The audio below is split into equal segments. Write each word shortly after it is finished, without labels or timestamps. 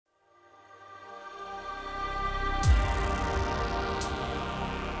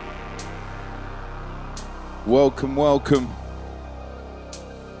Welcome, welcome.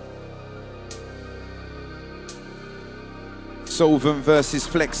 Soulvent versus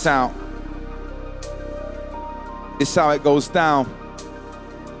Flexout. This is how it goes down.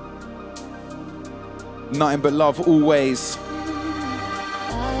 Nothing but love always.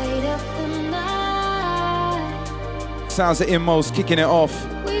 Sounds of Inmost kicking it off.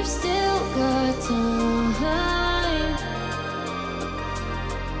 We've still got time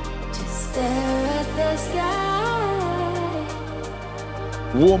to stare at the sky.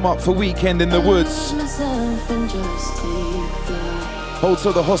 Warm up for weekend in the woods. Hold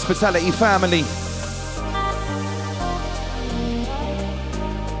to the hospitality family.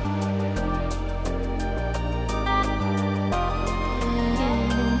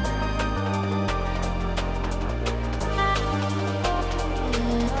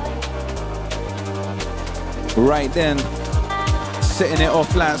 Right then, setting it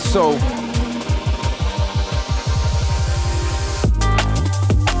off like so.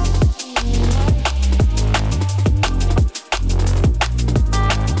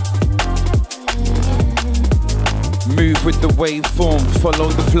 Move with the waveform, follow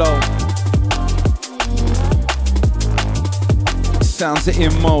the flow. Sounds it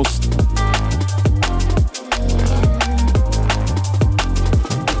Inmost.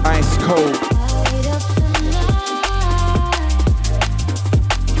 Ice cold.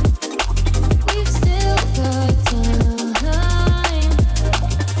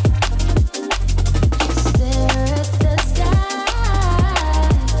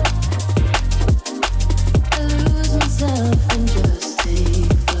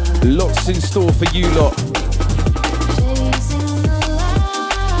 Lots in store for you lot.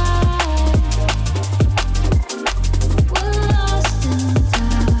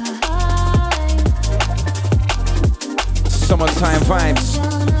 Summertime vibes.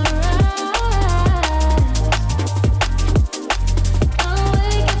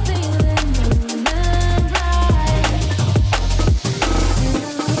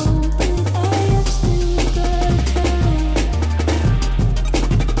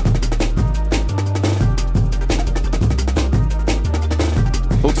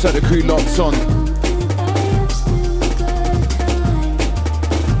 So the crew locks on.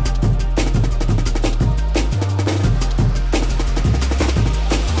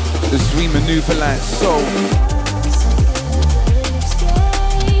 As we maneuver like so.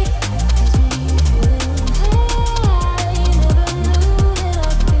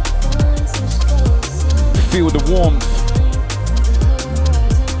 Feel the warmth.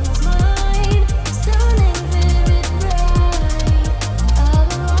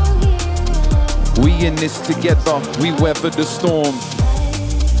 We in this together, we weather the storm.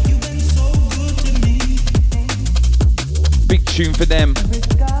 Big tune for them.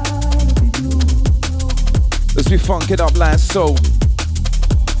 As we funk it up like so.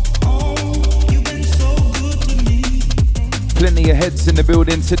 Plenty of heads in the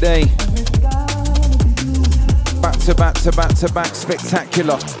building today. Back to back to back to back,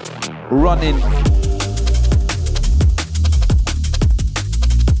 spectacular. Running.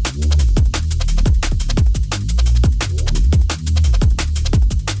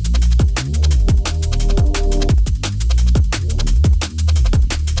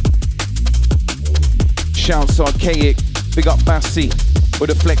 Shouts Arkaik, big up Bassi with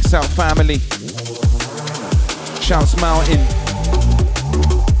the Flexout family. Shouts Mountain.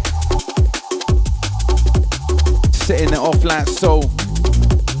 Setting it off like so.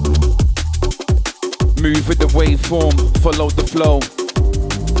 Move with the waveform, follow the flow.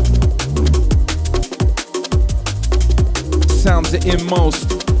 Sounds it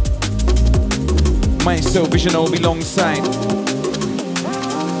Inmost. Myself, Visionobi alongside.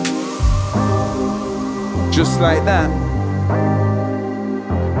 Just like that.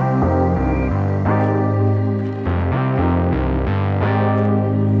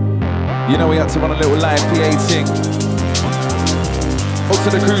 You know we had to run a little live PA thing. Up to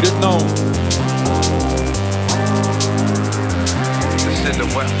the crew that know. The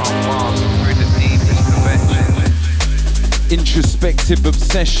silhouette on Mars through the deepest perfection. Introspective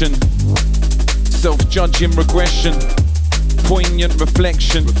obsession. Self-judging regression. Poignant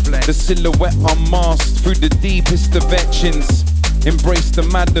reflection. The silhouette unmasked through the deepest of etchings. Embrace the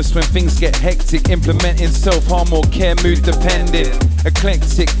madness when things get hectic. Implementing self-harm or care mood dependent.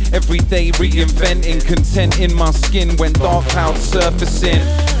 Eclectic, everyday reinventing. Content in my skin when dark clouds surfacing.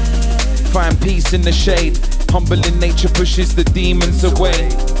 Find peace in the shade. Humbling nature pushes the demons away.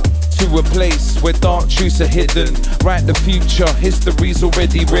 To a place where dark truths are hidden. Write the future, history's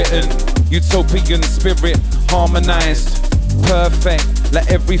already written. Utopian spirit, harmonized. perfect, like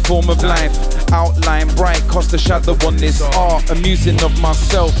every form of life. Outline bright, cast a shadow on this art. Amusing of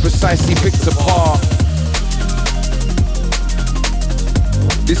myself, precisely picked apart.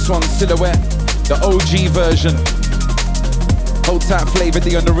 This one's Silhouette, the OG version. Hold tight, Flavor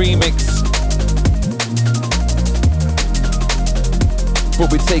D on the remix.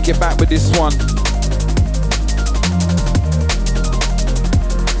 But we take it back with this one.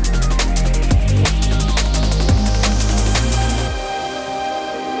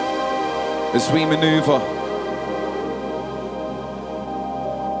 As we maneuver.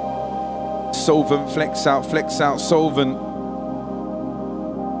 Soulvent, Flexout, Flexout, Soulvent.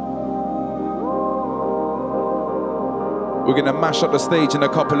 We're gonna mash up the stage in a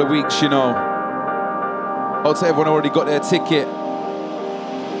couple of weeks, you know. I'll tell everyone already got their ticket.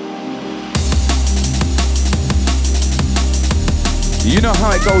 You know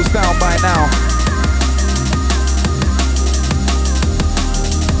how it goes down by now.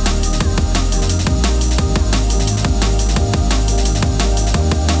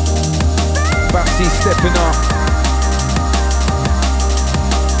 Bassi stepping up.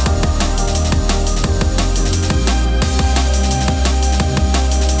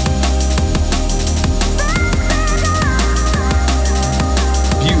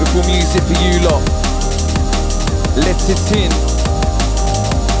 Beautiful music for you lot. Let it in.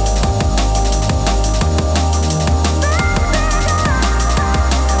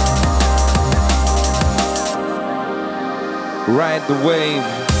 Ride the wave.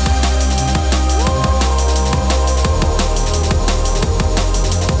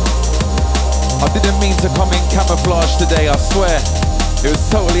 I didn't mean to come in camouflage today, I swear. It was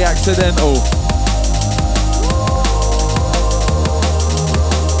totally accidental.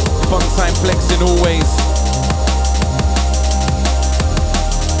 Fun time flexing always.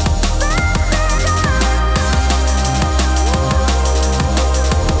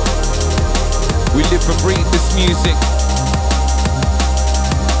 We live and breathe this music.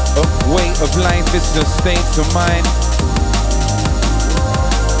 A way of life is a state of mind.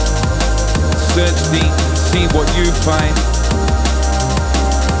 Search deep, see what you find.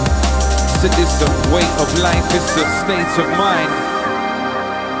 So this a way of life, it's a state of mind.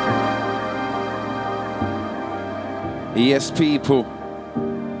 Yes, people.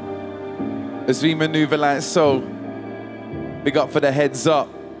 As we maneuver like so. Big up for the heads up.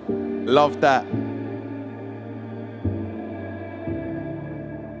 Love that.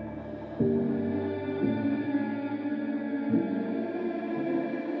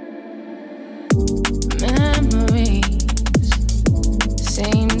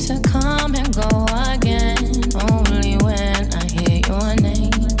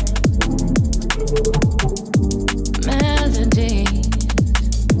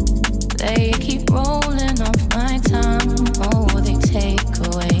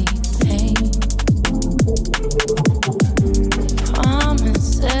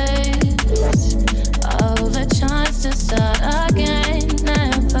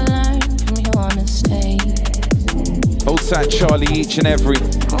 Charlie, each and every.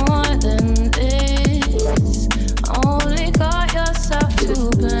 More than this, only got yourself to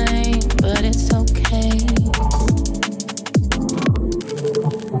blame, but it's okay.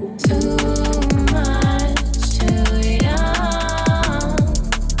 Too much, too young.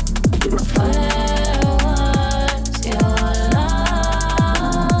 Where was your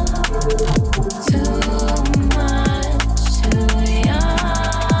love? Too much, too young.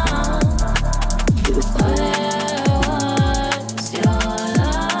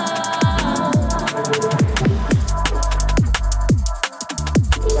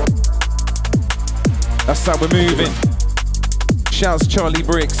 That's how we're moving. Shouts Charlie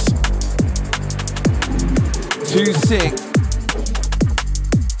Bricks. Too sick.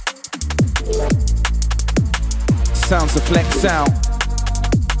 Sounds of Flexout.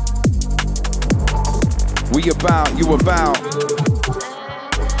 We about, you about.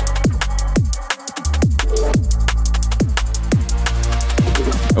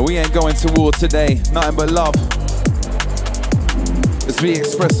 And we ain't going to war today. Nothing but love. As we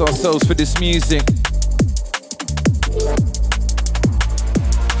express ourselves for this music.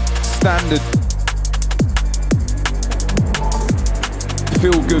 Standard.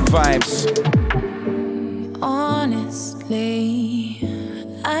 Feel good vibes. Honestly,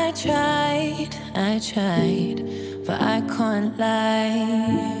 I tried, but I can't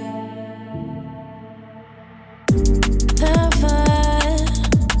lie.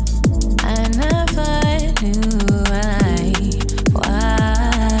 I never knew why.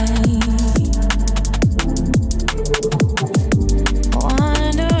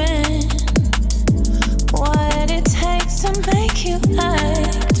 Wondering what it takes to make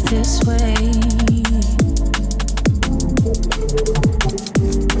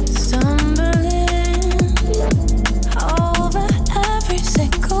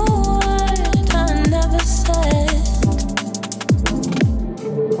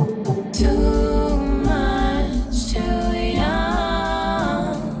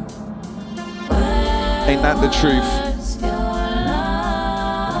the truth.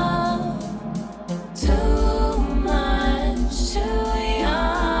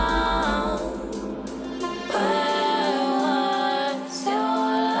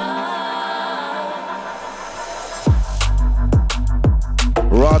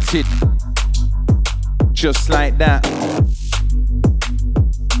 Rotted, just like that.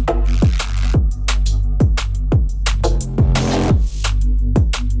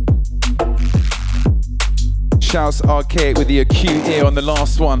 Shouts Arkaik with the acute ear on the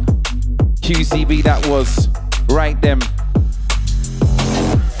last one. QCB that was, right them.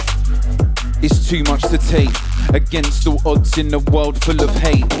 It's too much to take, against all odds in a world full of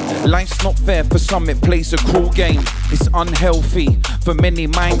hate. Life's not fair, for some it plays a cruel game. It's unhealthy, for many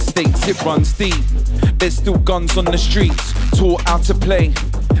mind states it runs deep. There's still guns on the streets, taught how to play,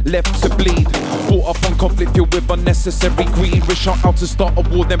 left to bleed. Brought up on conflict filled with unnecessary greed. We're shot out to start a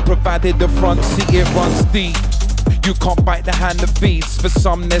war, then provided the front seat, it runs deep. You can't bite the hand that feeds, for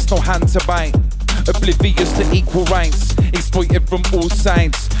some there's no hand to bite. Oblivious to equal rights, exploited from all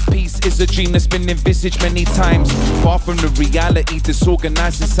sides. Peace is a dream that's been envisaged many times. Far from the reality,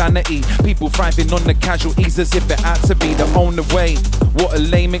 disorganized insanity. People thriving on the casualties as if it had to be the only way. What a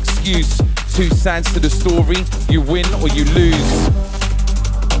lame excuse. Two sides to the story, you win or you lose.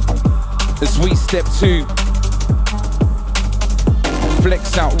 As we step two,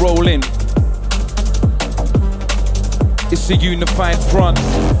 Flexout rolling. It's a unified front.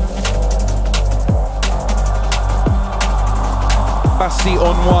 Bassi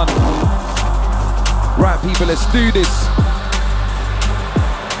on one. Right, people, let's do this.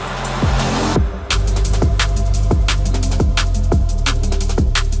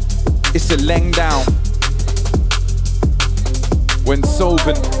 It's a laying down. When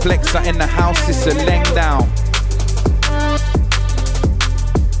Soulvent, Flexout in the house, it's a laying down.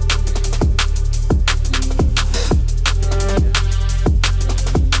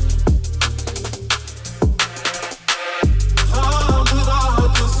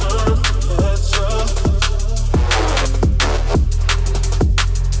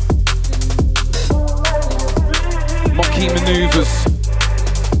 Maneuvers.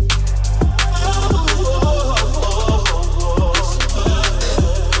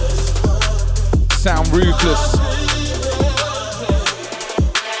 Sound ruthless.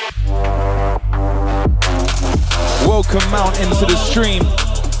 Welcome mountain to the stream.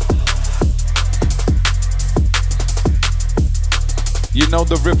 You know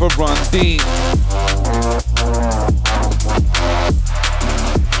the river runs deep.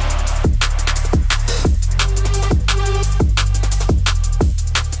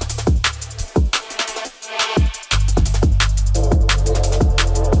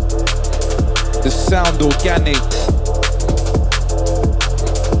 Sound organic.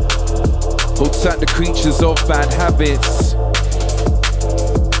 Holds out the creatures of bad habits.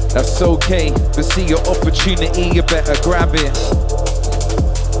 That's okay, but see your opportunity, you better grab it.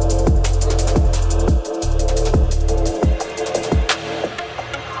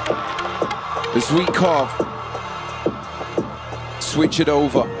 As we carve, switch it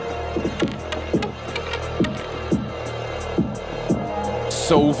over.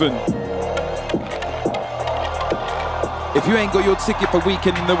 Soulvent. If you ain't got your ticket for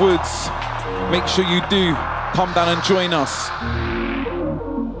Weekend in the Woods, make sure you do. Come down and join us.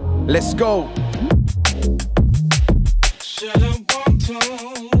 Let's go.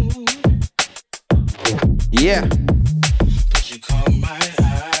 Yeah.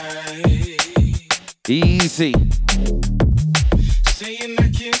 Easy. Saying I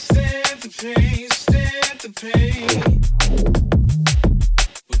can't stand the pain, stand the pain.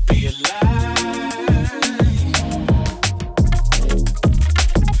 Would be a lie.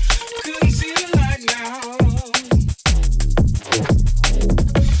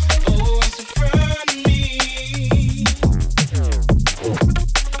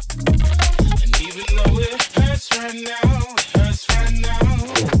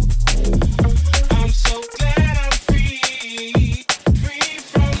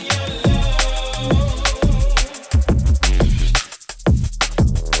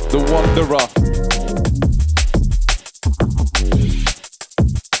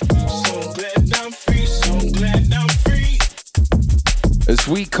 As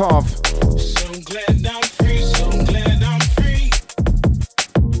we carve, so glad I'm free, so glad I'm free.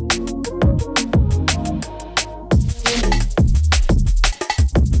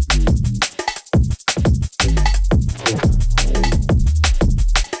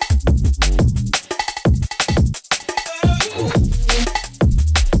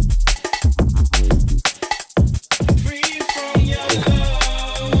 Free from your love.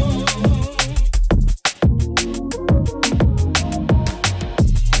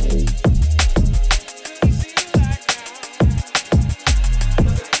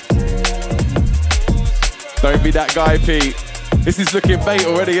 be that guy, Pete. This is looking bait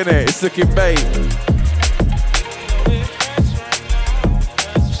already, isn't it? It's looking bait.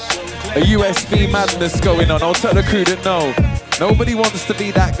 A USB madness going on. I'll tell the crew that no. Nobody wants to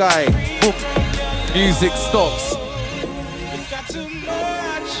be that guy. Boom. Music stops.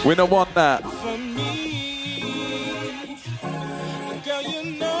 We don't want that.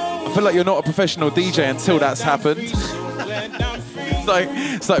 I feel like you're not a professional DJ until that's happened.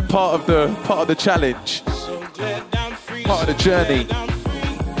 it's like part of the challenge, part of the journey.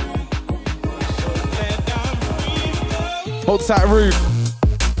 Hold tight, Ruth.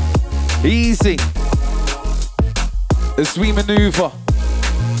 Easy. As we maneuver.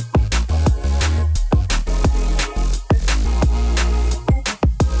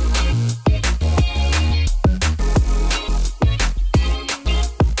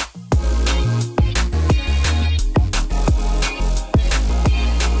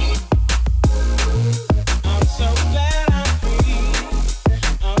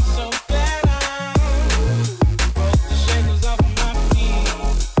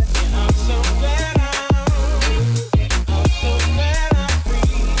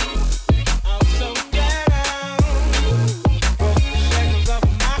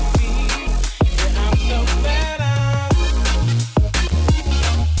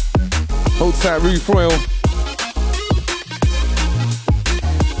 Ruth Royall.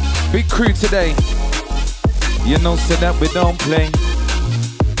 Big crew today. You know, so that we don't play.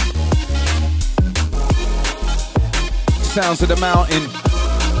 Sounds of the mountain.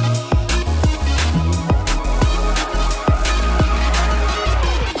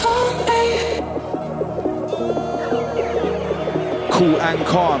 Cool and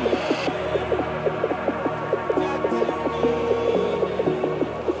calm.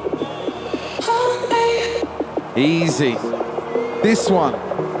 Easy. This one.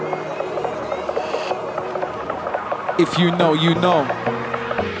 If you know, you know.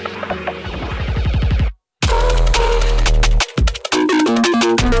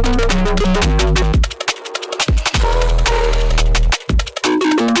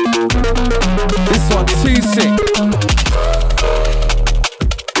 This one too sick.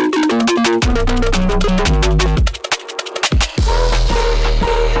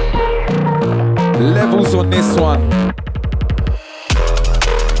 Levels on this one.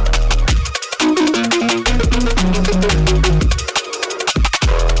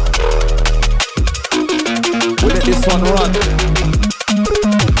 We'll let this one run.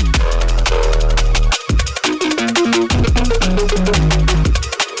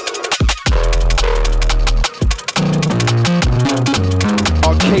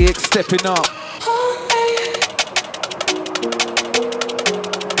 Arkaik stepping up.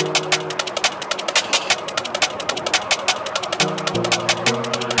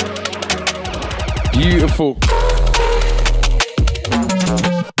 Beautiful.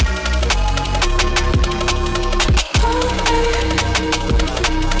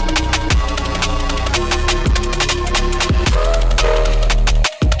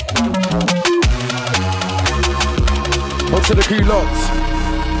 Onto the crew locked.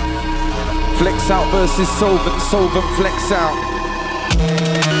 Flexout versus Soulvent. Soulvent Flexout.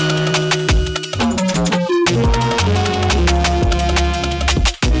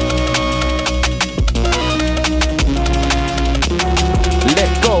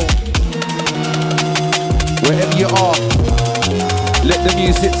 Wherever you are, let the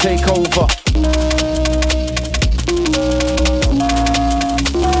music take over.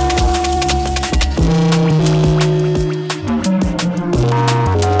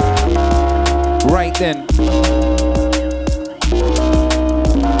 Right then.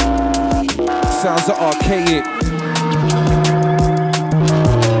 Sounds of Arkaik.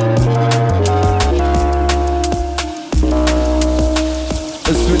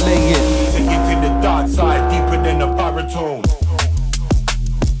 Let's relay it. Side deeper than a baritone.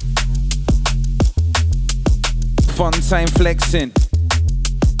 Fun time flexing.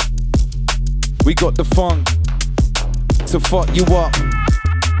 We got the funk to fuck you up.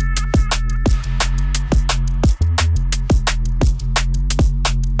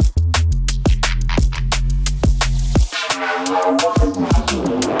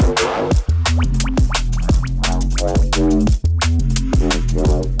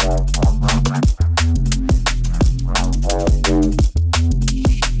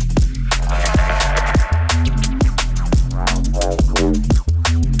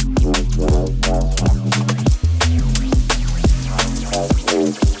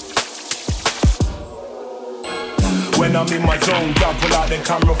 When I'm in my zone, don't pull out the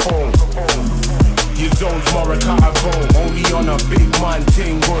camera phone. Your zone's more a bone. Only on a big man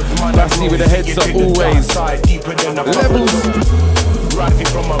ting. Bassi with the heads up always. Levels. Rising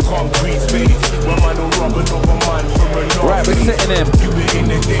from a concrete space. When man don't rob another man from a north. Right, we're setting them. Do it in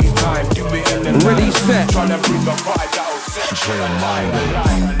the daytime, do it in the night. Ready, set. Tryna bring a vibe that'll set.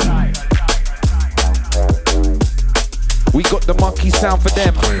 We got the monkey sound for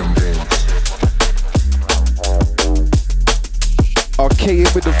them.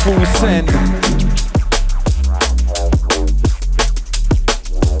 Arkaik with the full send.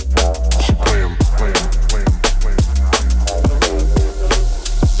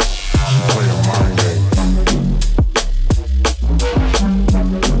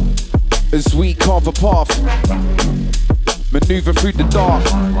 As we carve a path, maneuver through the dark,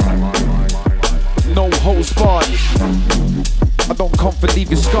 no holds barred. I don't come for leave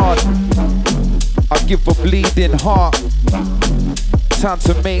you scarred. I give a bleeding heart. Time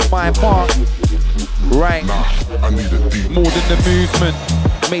to make my mark. Right, more than the movement.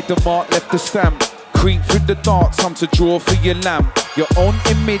 Made the mark, left the stamp. Creep through the dark, time to draw for your lamp. Your own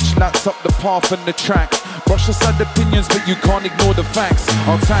image lights up the path and the track. Brush aside opinions, but you can't ignore the facts.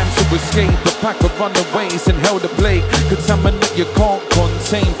 Our time to escape, the pack of runaways and hell to play. Contaminate you can't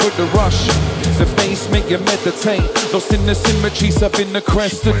contain for the rush. The face make you meditate. Lost in the symmetry, serving the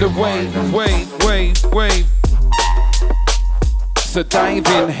crest of the wave. Wave. So dive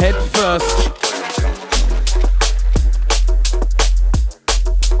in head first.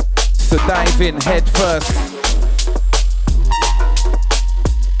 So dive in head first.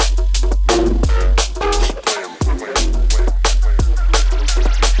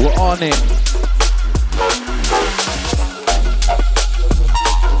 We're on it.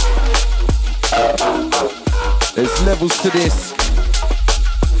 There's levels to this.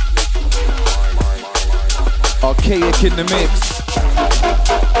 Arkaik in the mix.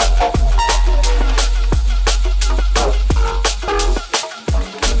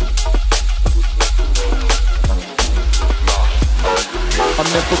 I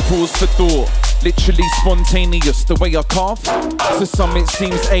never pause for thought. Literally spontaneous, the way I carve. To some it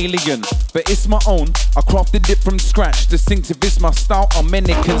seems alien, but it's my own. I crafted it from scratch, distinctive is my style.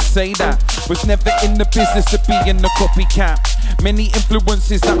 Many can say that. Was never in the business of being a copycat. Many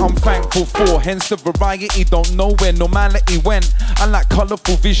influences that I'm thankful for. Hence the variety, don't know where normality went. I like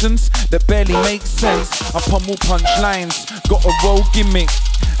colourful visions that barely make sense. I pummel punchlines, got a roll gimmick.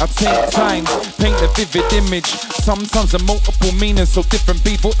 I take time, paint a vivid image. Sometimes a multiple meanings, so different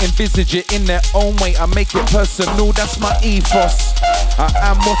people envisage it in their own way. I make it personal, that's my ethos. I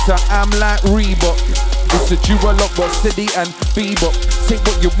am what I am, like Reebok. It's a dual of Rock City and Bebop. Take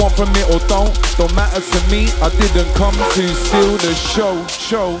what you want from it or don't matter to me. I didn't come to steal the show.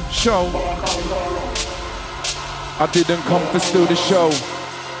 I didn't come to steal the show.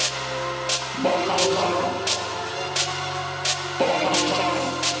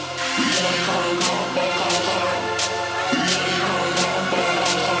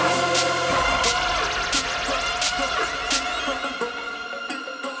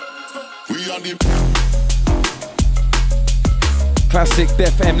 Classic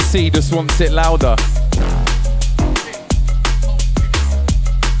Def MC just wants it louder.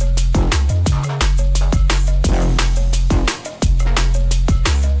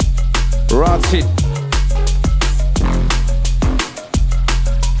 Rotted.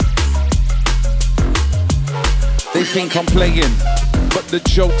 They think I'm playing, but the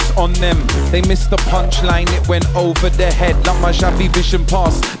joke's on them. They missed the punchline, it went over their head. Like my shabby vision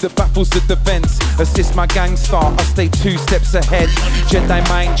pass that baffles the defense. Assist my gangster, I stay 2 steps ahead. Jedi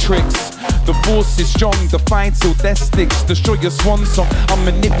mind tricks, the force is strong. The fight till death sticks, destroy your swan song. I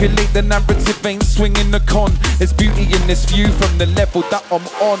manipulate the narrative, ain't swinging the con. There's beauty in this view from the level that I'm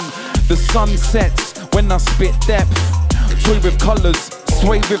on. The sun sets when I spit depth. Toy with colours,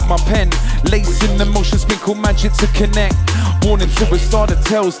 sway with my pen. Lace in the motion, sprinkle magic to connect. Born into a star that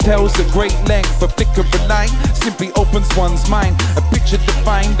tells at great length. A flicker of light simply opens one's mind. A picture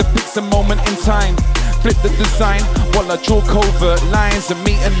defined depicts a moment in time. Flip the design while I draw covert lines. And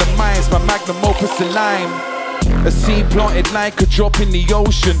meet in the minds, my magnum opus a lime. A seed planted like a drop in the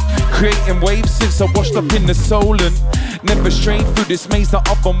ocean, creating waves since I washed up in the Solent. Never strayed through this maze that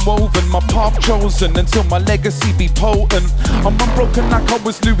I've unwoven. My path chosen until my legacy be potent. I'm unbroken like I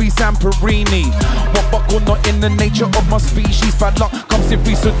was Louis Zamperini. What buckle not in the nature of my species. Bad luck comes in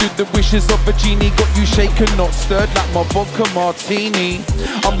free, so do the wishes of a genie. Got you shaken, not stirred like my vodka martini.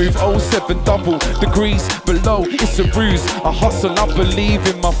 I move 07 double degrees below. It's a ruse, I hustle, I believe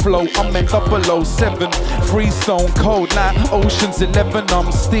in my flow. I'm in 007, freestone cold like Ocean's 11.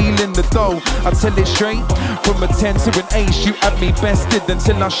 I'm stealing the dough. I tell it straight from a 10 to to an ace. You had me bested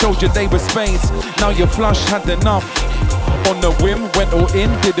until I showed you they were spades. Now you're flush, had enough. On the whim, went all in,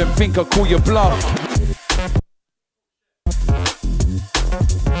 didn't think I'd call you bluff.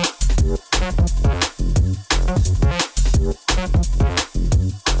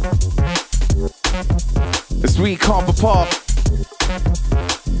 As we carve apart.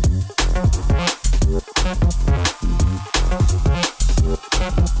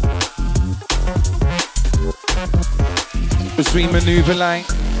 As we maneuver like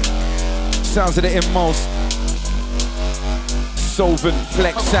sounds of the inmost. Soulvent,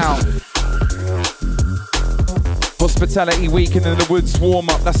 Flexout. Hospitality weekend in the woods, warm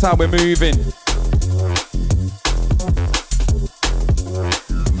up, that's how we're moving.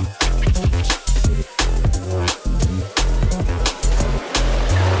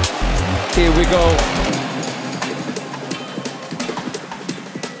 Here we go.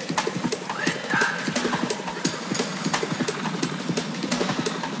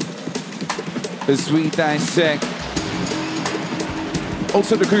 As we dissect.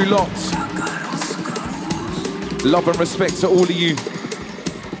 Also the crew locked. Love and respect to all of you.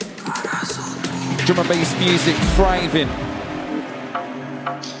 Drum and bass music thriving.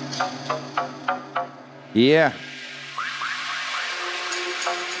 Yeah.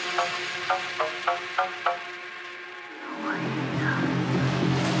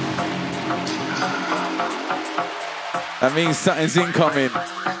 That means something's incoming.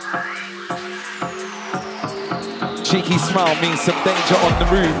 Cheeky smile means some danger on the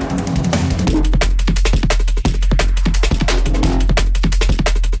route.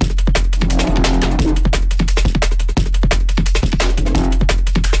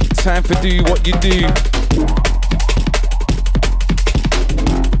 Time for do what you do.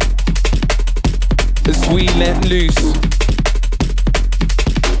 As we let loose.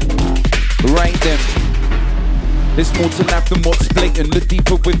 Right then. There's more to life than what's blatant. Look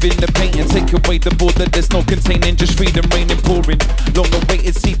deeper within the paint and take away the border. There's no containing, just freedom raining, pouring. Long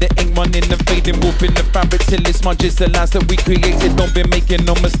awaited, see the ink running and fading. Warping the fabric till it smudges the lies that we created. Don't be making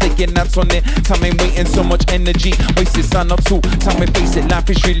no mistaking, that's on it. Time ain't waiting, so much energy wasted, sign up to. Time and face it, life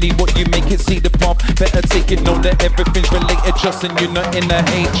is really what you make it. See the path, better take it, know that everything's related. Trusting you're not in a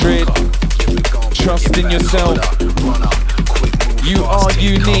hatred. Trust in yourself. You are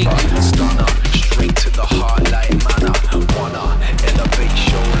unique. Straight to the heart like manna. Wanna elevate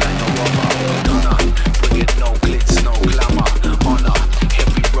show like no other. Gonna bring it no glitz, no glamour. Honor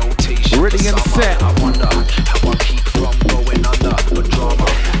heavy rotation. Ready and set. I wonder how I keep from going under. But drama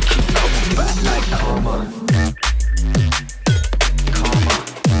keep coming back like karma. Karma.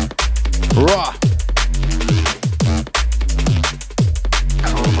 Raw.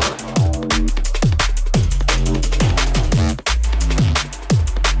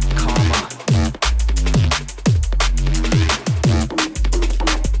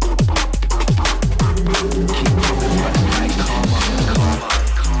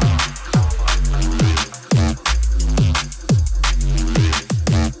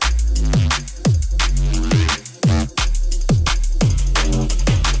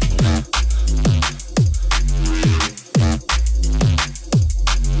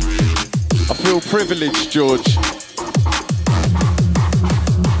 Privilege, George.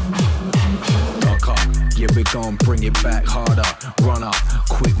 Yeah, we gon' bring it back harder. Runner,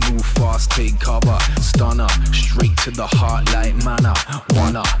 quick move fast, take cover. Stunner, straight to the heart like manna.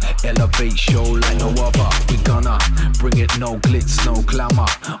 Wanna elevate show like no other. We gonna bring it no glitz, no glamour.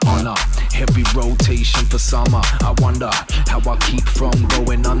 Honor, heavy rotation for summer. I wonder how I keep from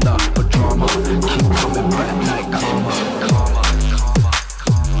going under. But drama, keep coming back like karma.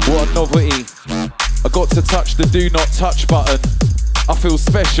 What a novelty. I got to touch the do not touch button. I feel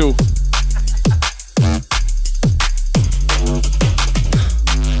special.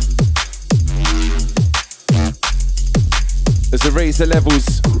 As I raise the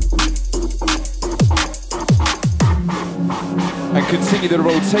levels and continue the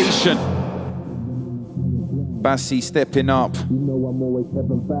rotation. Bassi stepping up. You know I'm always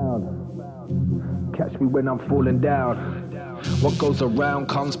heaven bound. Catch me when I'm falling down. What goes around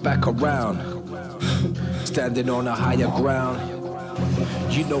comes back around. Standing on a higher ground.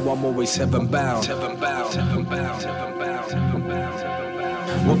 You know I'm always heaven bound.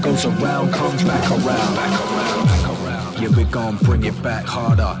 What goes around comes back around. Yeah, we gon' bring it back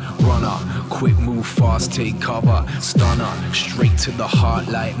harder. Runner, quick move fast, take cover. Stunner, straight to the heart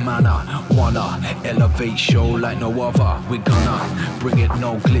like manna. Wanna elevate show like no other. We gonna bring it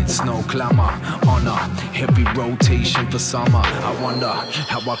no glitz, no glamour. Honor, heavy rotation for summer. I wonder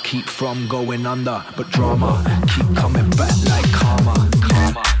how I keep from going under. But drama, keep coming back like karma.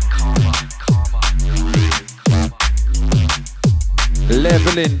 Karma, karma, karma.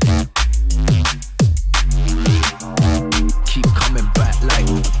 Leveling. Keep coming back like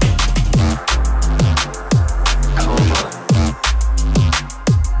karma.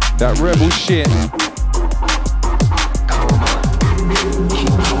 That rebel shit. Karma. Keep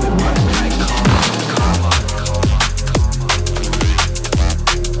coming back like karma.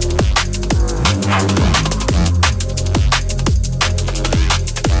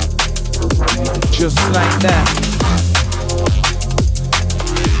 Just like that.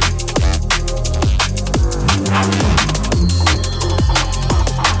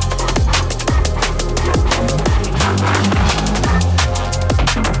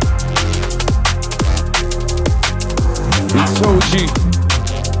 We told you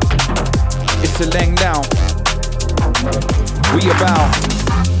it's a lang down. We about.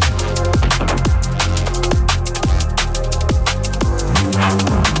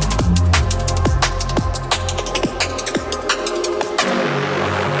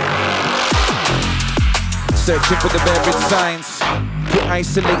 Searching for the buried signs, put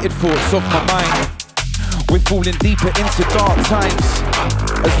isolated thoughts off my mind. We're falling deeper into dark times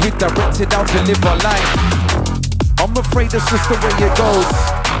as we're directed out to live our life. I'm afraid that's just the way it goes.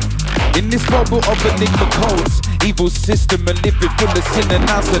 In this bubble of enigma codes, evil system and living full of sin and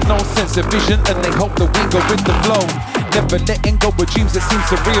answer, no sense of vision, and they hope that we go with the flow. Never letting go of dreams that seem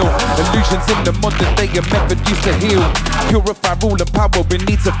surreal. Illusions in the modern day, a method used to heal. Purify rule and power, we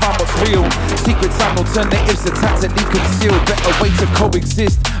need to find what's real. Secrets and alternatives are tactically concealed. Better way to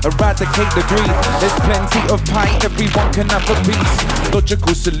coexist, eradicate the greed. There's plenty of pie, everyone can have a piece.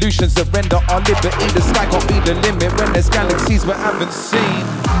 Logical solutions that render our liberty. The sky can't be the limit when there's galaxies we haven't seen.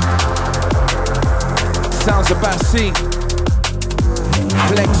 Sounds of Bassi.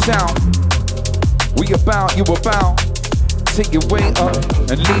 Flexout. We about, you about. Take your way up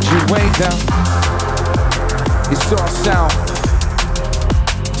and lead you way down. It's our sound.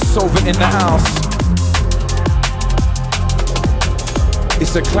 Soulvent in the house.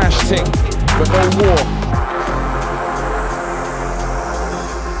 It's a clash thing, but no war.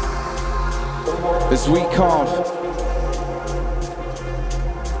 As we carve.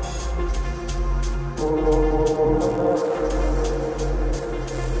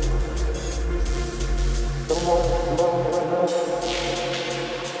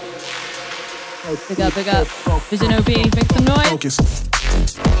 Big up. Visionobi, make some noise. Focus.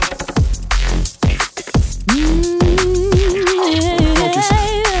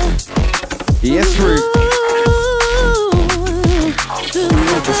 Yes, Ruth.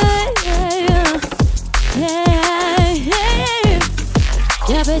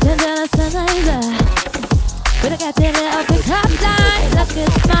 Yeah, pretend that I'm sunrise. But I got to let up the top line. Like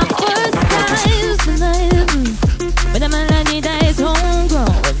it's my first time tonight. But I'm a need that is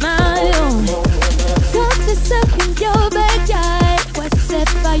homegrown with my own. Got yourself in your backyard. What's it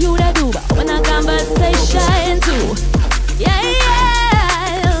for you to do? But when I conversation too. Yeah.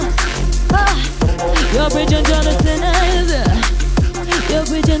 You're preaching to the sinners. You're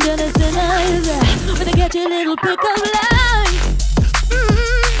preaching to the sinners. When I get your little pick of life.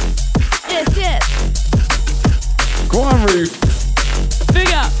 Yes. Go on, Ruth.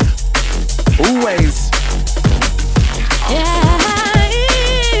 Big up. Always. Yeah.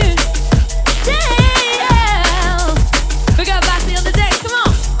 Big up Bassi on the deck, come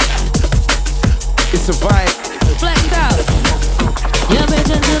on. It's a vibe. Flexout. You're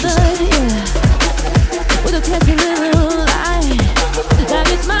preaching to the with a testy little lie. Like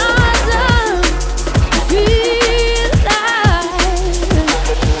it's my love. Feel like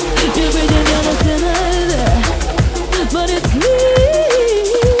you're preaching to the sinners, but it's me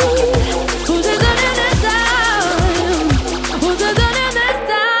who's in this town. Who's in this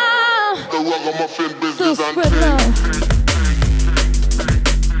town? The ragamuffin So business and spread love.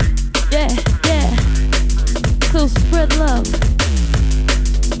 Yeah. So spread love.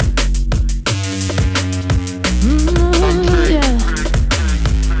 Yeah.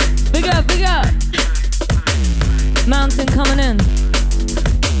 Big up. Mountain coming in.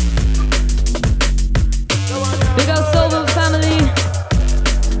 Big up Soulvent family.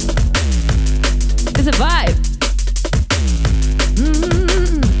 It's a vibe.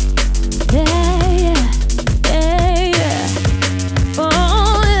 Yeah. Oh,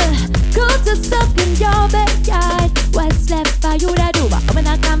 yeah. Go to stuck in your backyard. What's left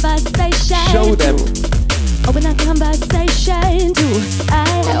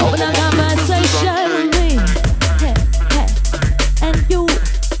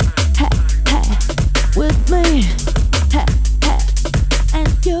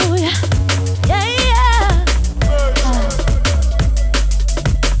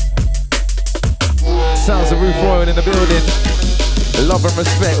and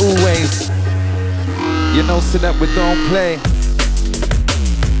respect always. You know, so that we don't play.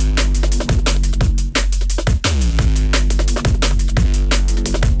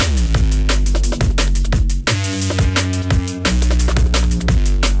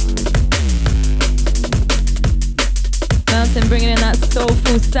 Mountain bringing in that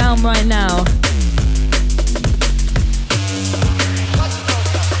soulful sound right now.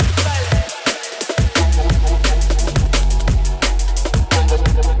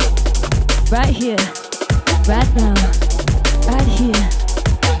 Right here, right now, right here,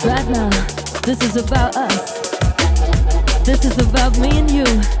 right now. This is about us. This is about me and you.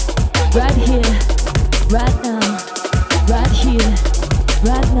 Right here, right now, right here,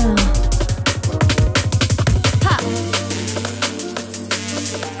 right now. Ha!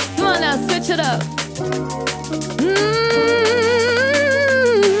 Come on now, switch it up.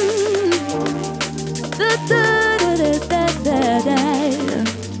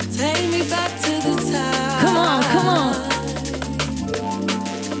 Take me back to the time. Come on, come on.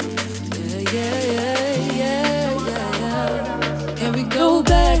 Yeah. Can we go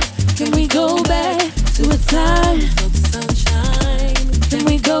back? Can we go back to a time of sunshine? Can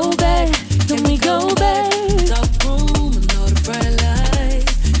we go back? Can we go back? Dark room and all the bright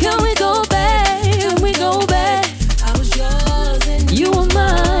lights. Can we go back? Can we go back? I was yours and You were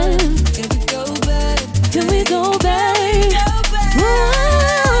mine. can we go back? Can we go back?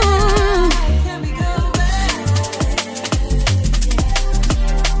 Can we go back?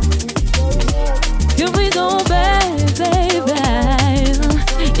 Can we go back, baby?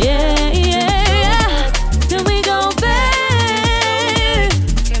 Yeah, yeah, yeah. Can we go back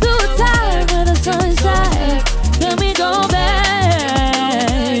to a time when the sun shines? Can we go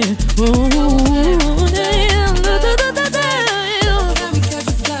back? Ooh, damn. Can we catch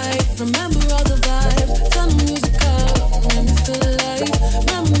a flight? Remember all the vibes. Turn the music up, make me feel alive.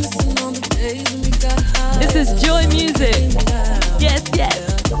 Remember missing all the days when we got high. This is joy music. Yes, yes.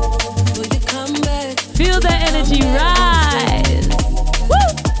 Will you come back? Feel the energy rise. Woo!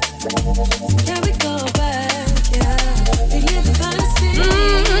 Can we go back? Yeah. Relive the fantasy.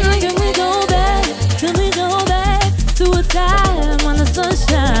 Can we go back? Can we go back to a time when the sun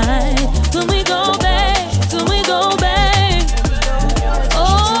shines? Can we go back? Can we go back?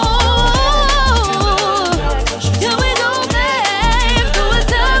 Oh, can we go back to a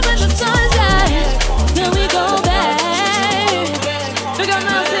time when the sun shines? Can we go back? We got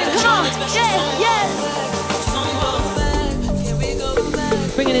nothing. Come on, yes, yes. Can we go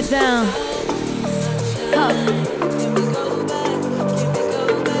back? Bringing it down. Up. Can we go back? Can we go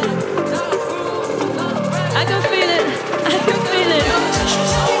back? I can feel it. I can feel it.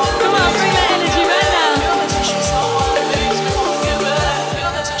 Come on, bring that energy right now.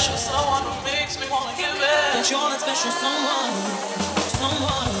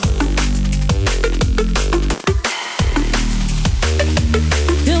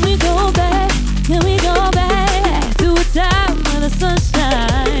 Can we go back? Can we go back to a time when the sun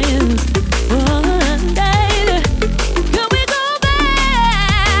shines? One day. Can we go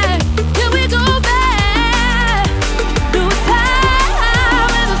back? Can we go back to a time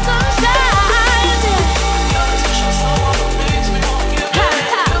when the sun shines? Ha,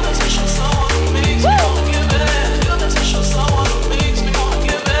 ha. Come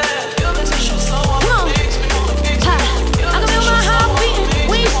on. Ha. I can feel my heart beating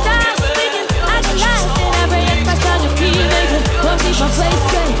when you start speaking. I can lie in every expression you keep making. Won't keep my place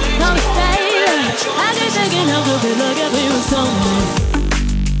straight. Come stay. I keep thinking how good they look at me with someone.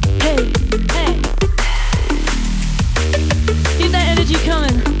 Hey, hey. Keep that energy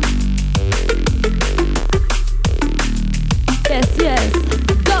coming. Yes, yes.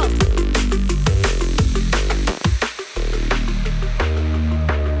 Go.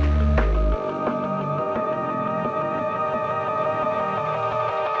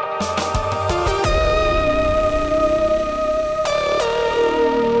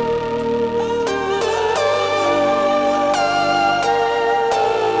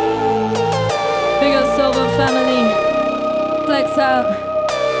 Big up Soulvent family. Flexout.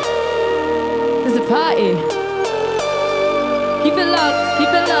 There's a party. Keep it locked. Keep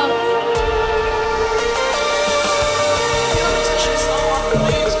it locked.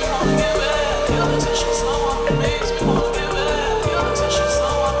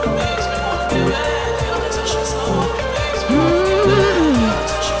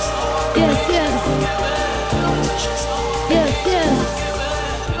 Yes, yes. Yes, yes.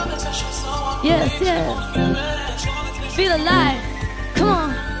 Yes, yes. Feel alive. Come on.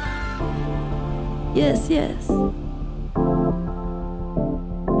 Yes, yes.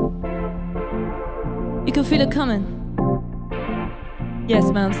 You can feel it coming. Yes,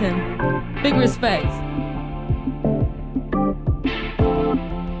 Mountain. Big respect.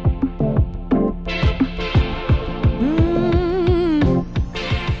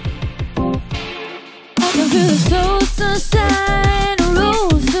 I can feel the soul sunshine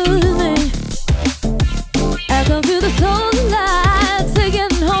rolls through me. I can feel the soul light taking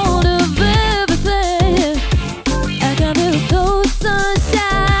hold of everything. I can feel the soul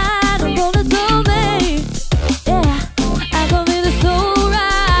sunshine rolling through me. Yeah, I can feel the soul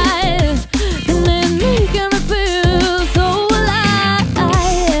rise, and then making me feel so alive.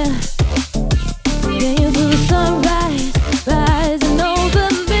 Can you feel the sunrise rising over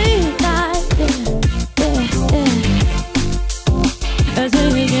midnight? I say,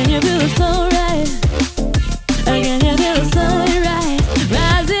 can you feel the sunrise? Can you feel the sunrise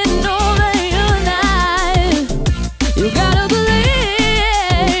rising over your life? You gotta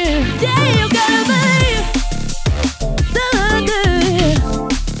believe, yeah, you gotta believe.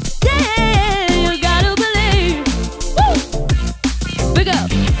 Yeah, you gotta believe. Woo! Big up.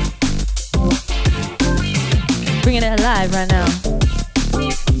 Bringing it alive right now.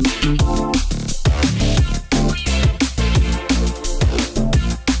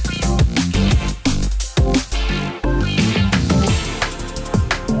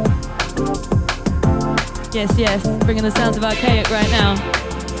 Yes, yes. Bringing the sounds of Arkaik right now.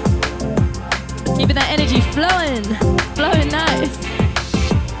 Keeping that energy flowing. Flowing nice.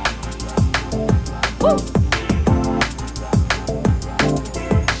 Woo!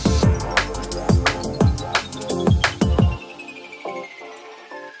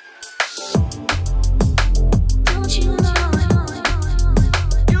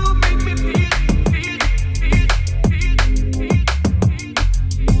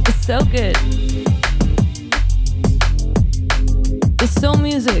 It's so good. It's soul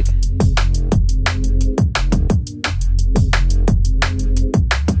music.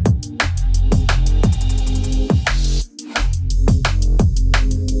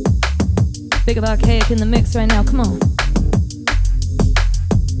 Big of Arkaik in the mix right now, come on.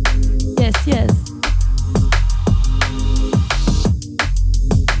 Yes, yes.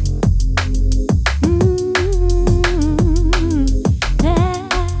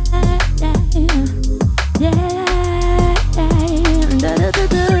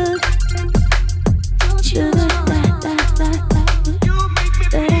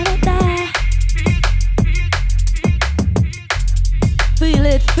 Feel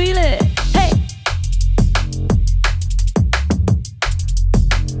it, feel it, hey!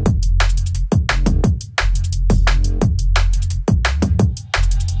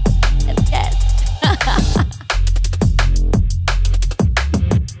 Yes, yes.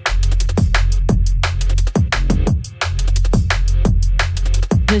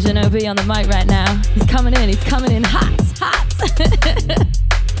 Visionobi on the mic right now. He's coming in hot, hot.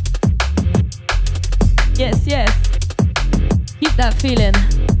 Yes, yes. Keep that feeling.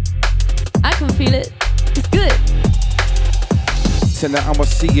 I can feel it. It's good. Tell her I'ma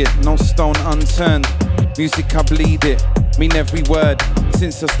see it, no stone unturned. Music, I bleed it, mean every word.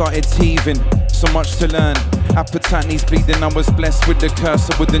 Since I started teething, so much to learn. Appetite needs bleeding, I was blessed with the curse,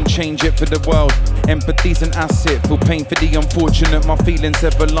 I wouldn't change it for the world. Empathy's an asset, feel pain for the unfortunate. My feelings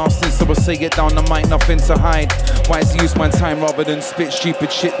everlasting, so I say it down the mic, nothing to hide. Wise use my time rather than spit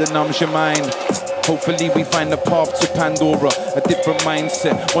stupid shit that numbs your mind. Hopefully we find a path to Pandora, a different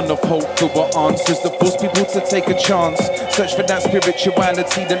mindset, one of hope for our answers that force people to take a chance. Search for that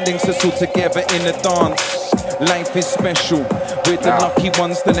spirituality that links us all together in a dance. Life is special, we're the lucky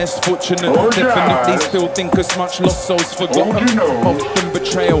ones, the less fortunate. Definitely still think as much lost souls forgotten. Often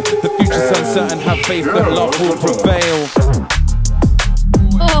betrayal, the future's uncertain, have faith that love will prevail.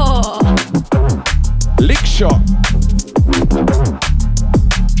 Oh. Lick shot.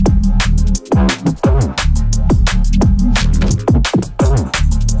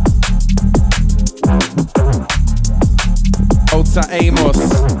 Ulta Amos.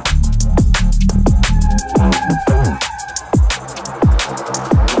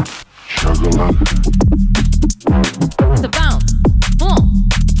 It's a bounce. Come on.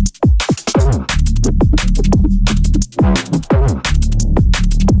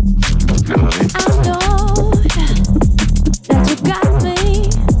 I know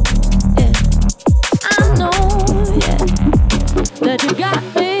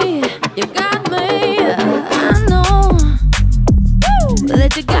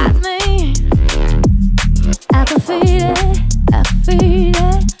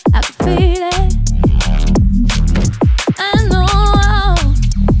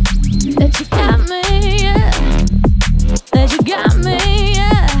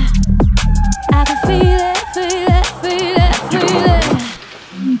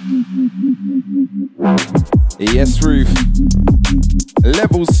Yes, Ruth.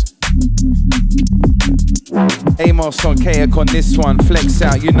 Levels. Amos on Arkaik on this one.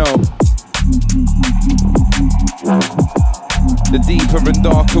 Flexout, you know. The deeper and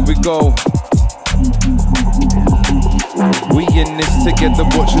darker we go. We in this together,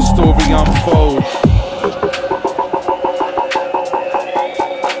 watch the story unfold.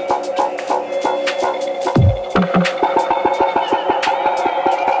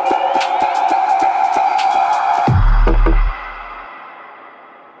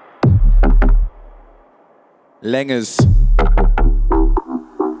 Lengers.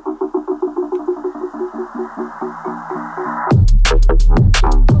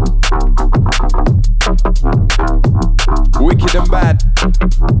 Wicked and bad.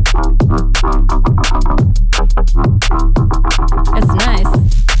 It's nice.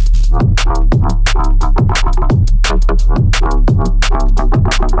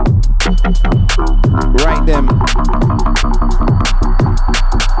 Write them.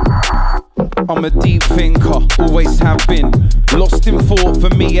 I'm a deep thinker, always have been. Lost in thought, for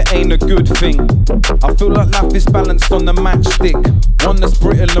me it ain't a good thing. I feel like life is balanced on the matchstick. One that's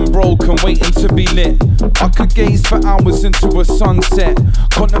brittle and broken, waiting to be lit. I could gaze for hours into a sunset,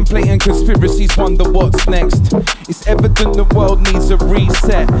 contemplating conspiracies, wonder what's next. It's evident the world needs a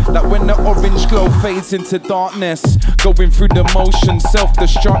reset, like when the orange glow fades into darkness. Going through the motion,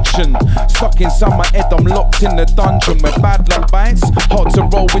 self-destruction. Stuck inside my head, I'm locked in the dungeon where bad luck bites. Hard to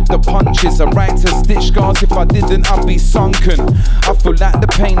roll with the punches. I write to stitch scars, if I didn't I'd be sunken. I feel like the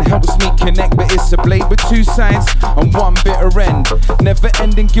pain helps me connect, but it's a blade with two sides and one bitter end. Never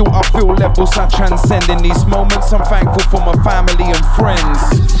ending guilt, I feel levels I transcend. In these moments I'm thankful for my family and friends.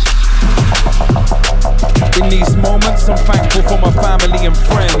 In these moments I'm thankful for my family and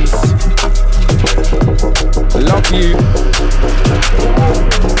friends. Love you.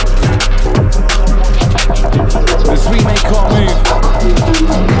 As we make our move,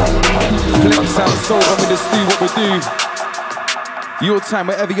 Flexout, Soulvent, we just do what we do. Your time,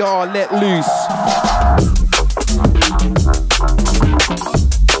 wherever you are, let loose.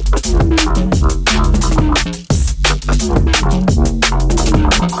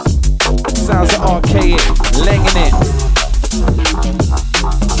 Sounds of Arkaik, lenging it.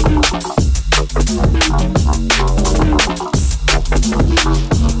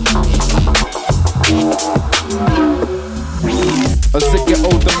 As I get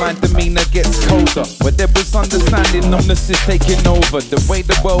older, my demeanor gets colder. Where there was understanding, numbness is taking over. The way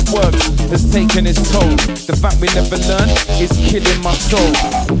the world works has taken its toll. The fact we never learn is killing my soul.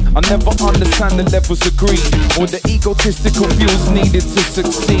 I never understand the levels of greed or the egotistical views needed to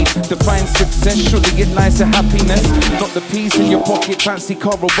succeed. To find success, surely it lies in happiness, not the peas in your pocket, fancy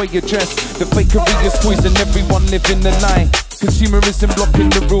car or way you dress. The fakery is poison, everyone living the lie. Consumerism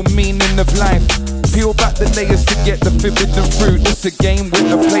blocking the real meaning of life. Peel back the layers to get the forbidden fruit. It's a game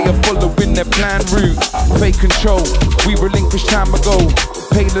with a player following their planned route. Fake control, we relinquished time ago.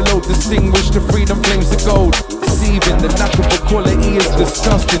 Pale and low, distinguish the freedom flames of gold. Deceiving, the lack of equality is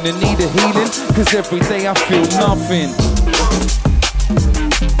disgusting. In need of healing, cause every day I feel nothing.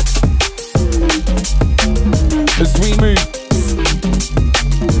 As we move,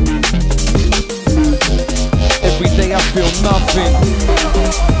 every day I feel nothing.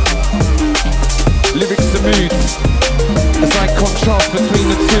 Lyrics are moods, as I contrast between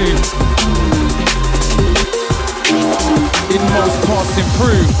the two. In most passing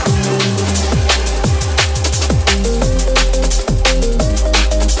through.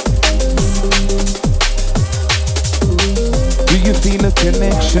 Do you feel a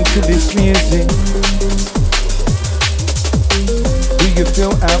connection to this music? Do you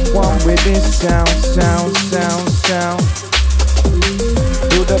feel at one with this sound?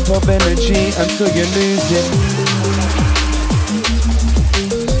 Build up of energy until you lose it.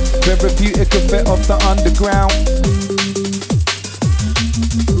 Therapeutic effect of the underground.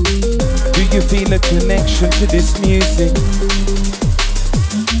 Do you feel a connection to this music?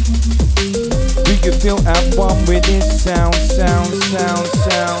 Do you feel at one with this sound?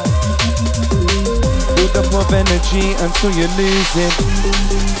 Build up of energy until you lose it.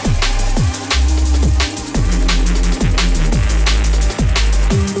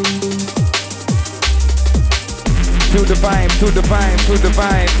 Feel the vibe, feel the vibe, feel the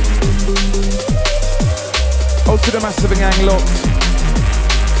vibe. Out to the massive gang locked.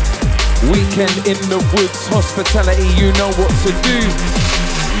 Weekend in the woods, hospitality, you know what to do.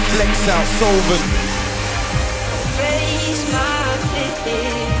 Flexout, Soulvent.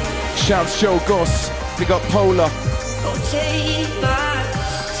 Shouts Joe Goss, big up Polar.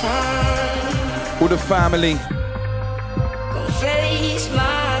 All the family.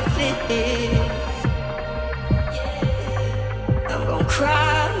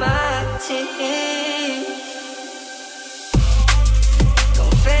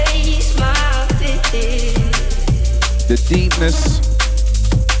 The deepness.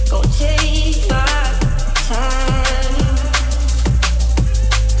 Go take my time.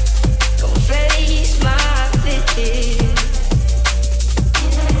 Go face my fears.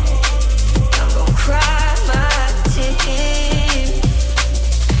 I'm gonna cry my tears.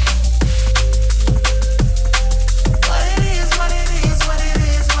 What it is, what it is, what it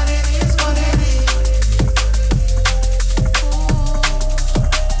is, what it is, what it is.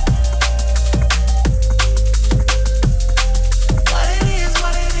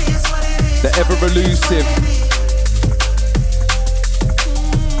 The ever elusive.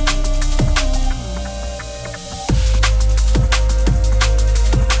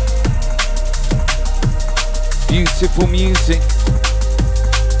 Beautiful music.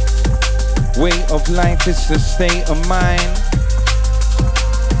 Way of life is the state of mind.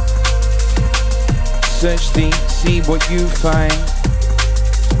 Search deep, see what you find.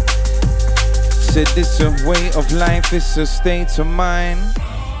 Said this a way of life, it's a state of mind.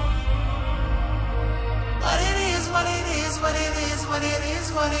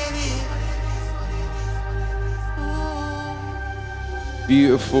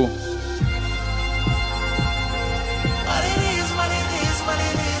 Beautiful. What it is, what it is, what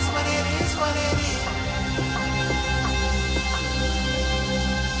it is, what it is, what it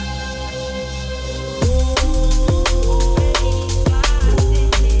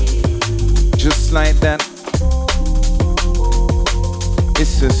is. Just like that.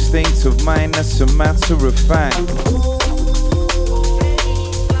 It's a state of mind, that's a matter of fact.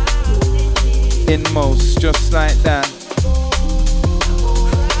 Inmost, just like that.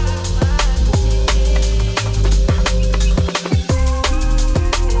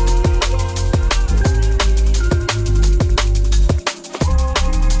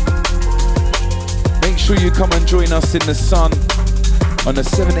 You come and join us in the sun on the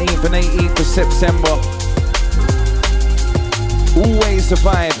 17th and 18th of September. Always a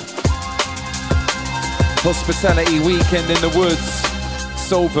vibe. Hospitality weekend in the woods.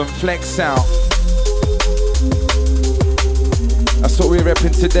 Soulvent, Flexout. That's what we're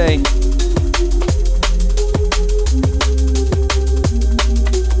repping today.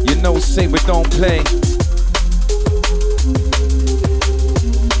 You know, say we don't play.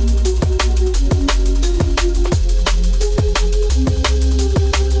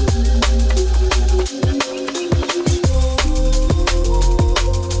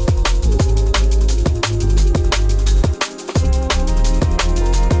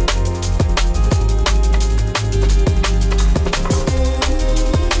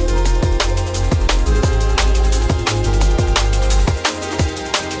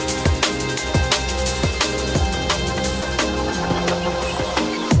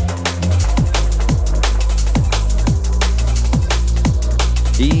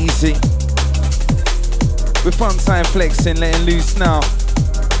 Easy. We're fun time flexing, letting loose now.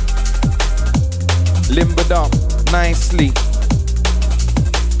 Limbered up nicely.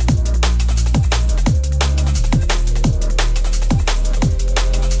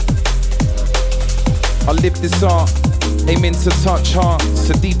 I live this art, aiming to touch hearts,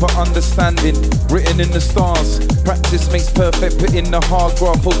 a deeper understanding written in the stars. Practice makes perfect, put in the hard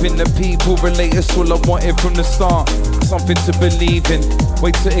graft, hoping that people relate. It's all I wanted from the start. Something to believe in,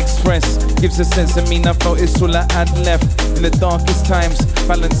 way to express, gives a sense of meaning. I felt it's all I had left in the darkest times.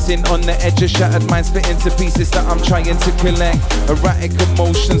 Balancing on the edge of shattered minds, split into pieces that I'm trying to collect. Erratic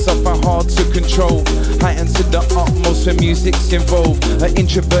emotions I find hard to control, heightened to the utmost when music's involved. An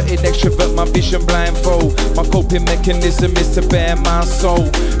introverted extrovert, my vision blindfold. My coping mechanism is to bare my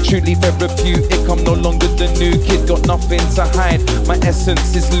soul. Truly therapeutic, I'm no longer the new kid, got nothing to hide. My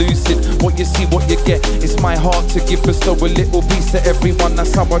essence is lucid, what you see, what you get. It's my heart to give, bestow a little piece to everyone.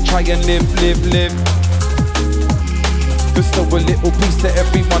 That's how I try and live. Bestow a little piece to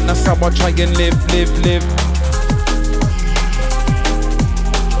everyone. That's how I try and live.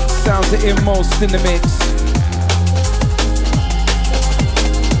 Sounds are inmost in the mix.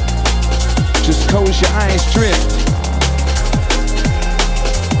 Just close your eyes, drift.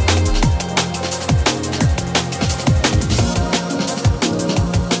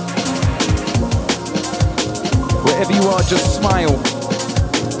 Wherever you are, just smile.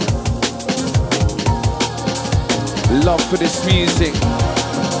 Love for this music.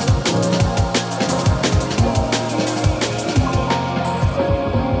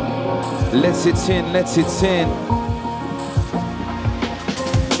 Let it in, let it in.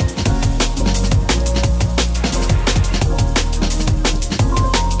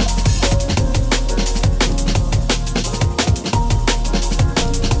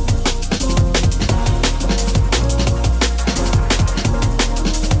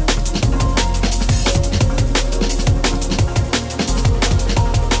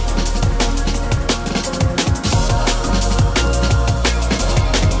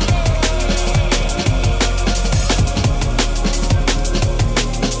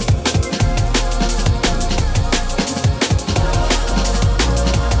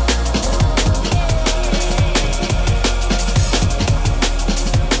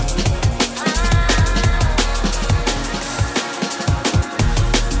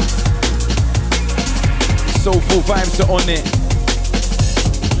 producer on it.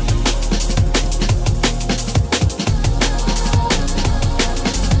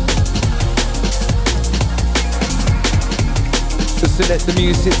 Just to let the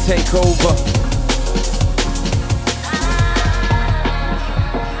music take over.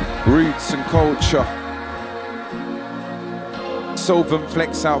 Roots and culture. Soulvent,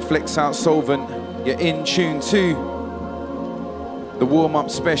 Flexout, Flexout, Soulvent. You're in tune to the warm-up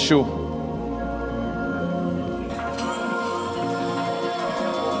special.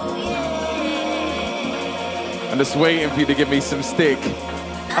 I'm just waiting for you to give me some stick.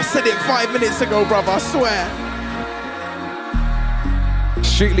 I said it 5 minutes ago, brother, I swear.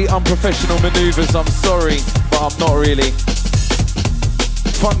 Strictly unprofessional maneuvers, I'm sorry, but I'm not really.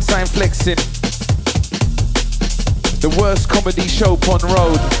 Front time flexing. The worst comedy show on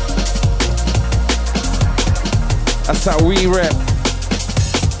road. That's how we rep.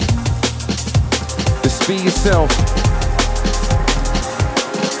 Just be yourself.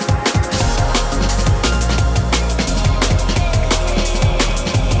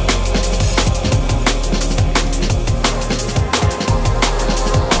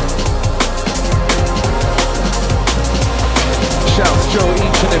 Shouts Joe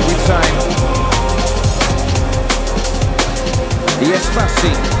each and every time. Yes,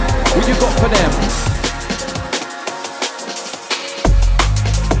 Bassi, what you got for them?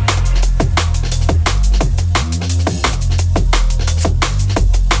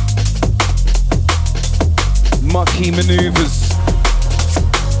 Mucky maneuvers.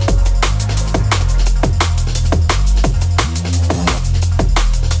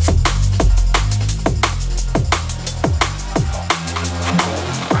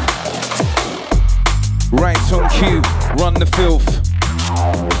 Right on cue, run the filth.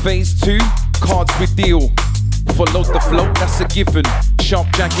 Phase 2, cards we deal. Follow the flow, that's a given. Sharp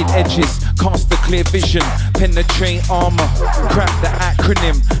jagged edges, cast a clear vision. Penetrate armor, crack the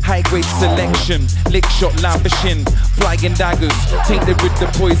acronym. High grade selection, lick shot lavishing. Flying daggers, tainted with the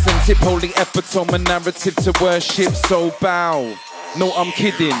poison. Tip holy epitome, a narrative to worship, so bow. No, I'm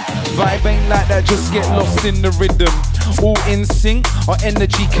kidding. Vibe ain't like that, just get lost in the rhythm. All in sync, our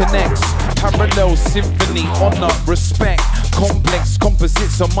energy connects. Parallel symphony, honor, respect. Complex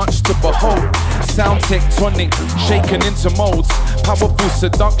composites are much to behold. Sound tectonic, shaken into molds. Powerful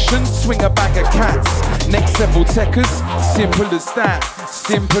seduction, swing a bag of cats. Next level techers, simple as that.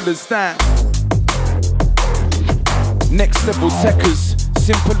 Simple as that. Next level techers,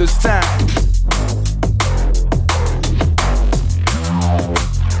 simple as that.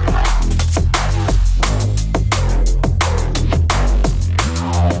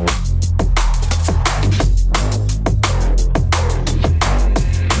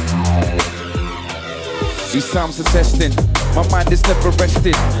 These sounds are testing, my mind is never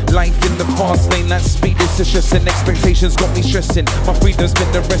resting. Life in the fast lane, that speed is stressing. Expectations got me stressing, my freedom's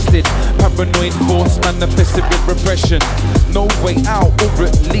been arrested. Paranoid thoughts manifested with repression. No way out, or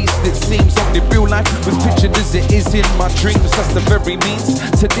at least it seems only real life was pictured as it is in my dreams. That's the very means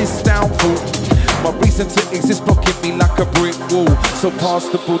to this downfall. My reason to exist blocking me like a brick wall. So pass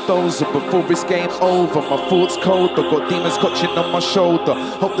the bulldozer before it's game over. My thoughts cold, I've got demons clutching on my shoulder.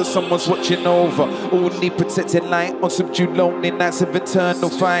 Hope that someone's watching over. All need protected light on subdued lonely nights of eternal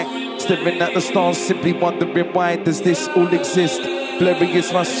fight. Staring at the stars, simply wondering why does this all exist? Blurry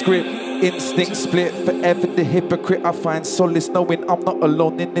is my script, instinct split. Forever the hypocrite, I find solace knowing I'm not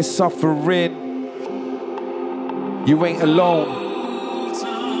alone in this suffering. You ain't alone.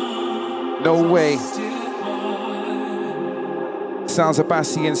 No way. Sounds of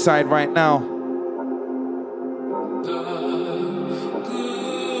Bassi inside right now.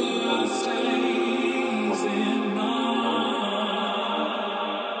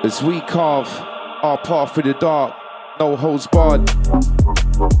 As we carve our path through the dark, no holds barred.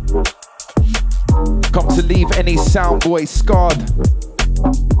 Come to leave any sound voice scarred.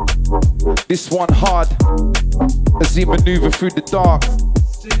 This one hard as we maneuver through the dark.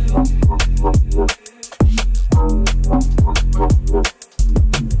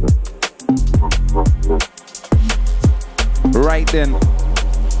 Right then,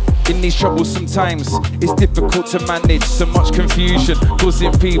 in these troublesome times, it's difficult to manage. So much confusion,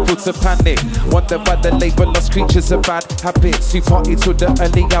 causing people to panic. Wonder why the label us creatures of bad habits. We party till the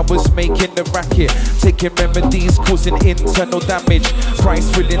early hours, making the racket. Taking remedies, causing internal damage.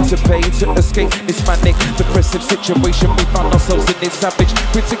 Price willing to pay to escape this manic depressive situation we found ourselves in. It's savage.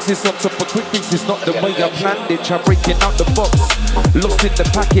 Quick fixes on top of quick fixes, not the way I planned it. Try breaking out the box, lost in the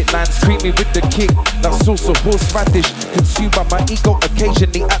packet lands. Creamy with the kick, that sauce of horseradish. Consumed by my ego,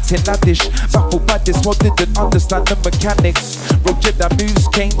 occasionally acting laddish. Baffled by this, what didn't understand the mechanics. Roger that moves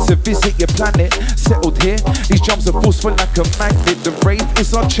came to visit your planet. Settled here, these drums are forceful like a magnet. The rave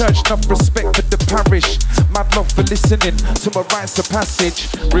is our church, enough respect for the parish. Mad love for listening to my rites of passage.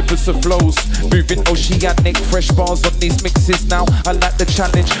 Rivers of flows, moving oceanic. Fresh bars on these mixes now, I like the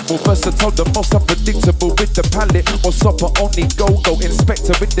challenge. More versatile, the most unpredictable with the palette. More supper, only go-go.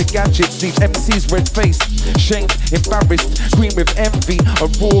 Inspector with the gadgets, leave MCs red-faced. Shamed, embarrassed, green with envy.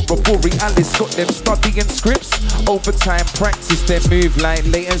 Aurora, Borealis, got them studying scripts. Overtime practice, they move like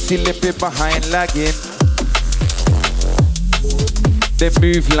latency, limping behind lagging. They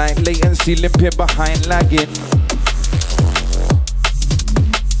move like latency, limping behind lagging.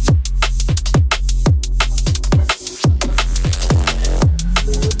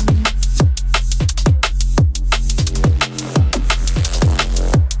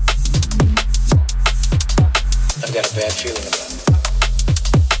 I've got a bad feeling about it.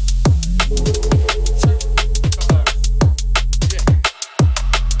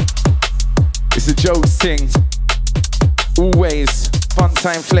 It's a joke thing. Always fun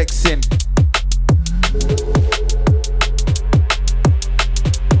time flexing.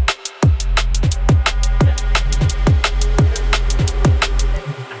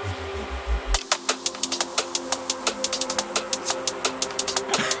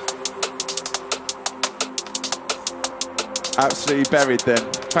 Absolutely buried then.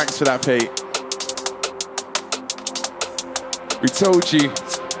 Thanks for that, Pete. We told you,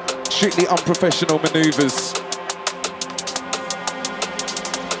 strictly unprofessional maneuvers.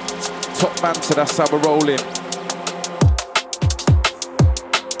 Top banter, that's how we're rolling.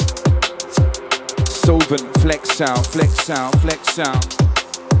 Soulvent, Flexout, Flexout, Flexout.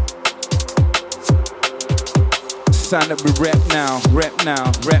 Sound that we rep now, rep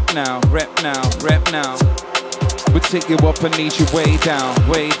now, rep now, rep now, rep now. We'll take you up and need you way down,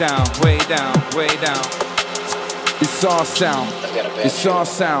 way down, way down, way down. It's our sound, it's our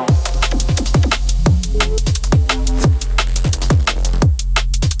sound.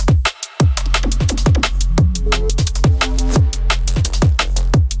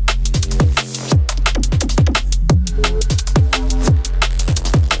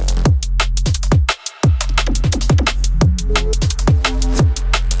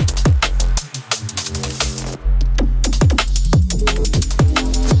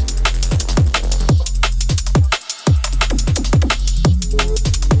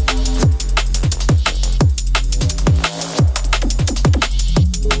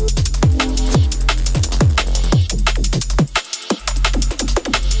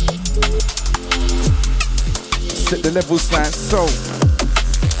 The levels like so.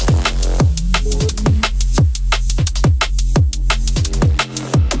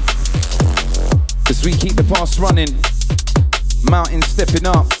 As we keep the past running, mountain stepping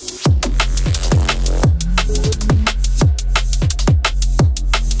up.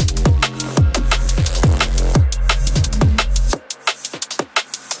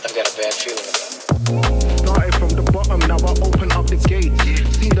 I've got a bad feeling about it. Started from the bottom, now I open up the gates.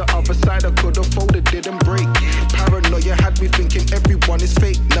 Seen the other side, I could have folded, didn't break. Paranoia had me thinking everyone is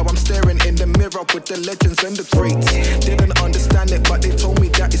fake. Now I'm staring in the mirror with the legends and the greats. Didn't understand it, but they told me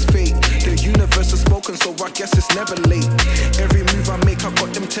that it's fate. The universe has spoken, so I guess it's never late. Every move I make, I got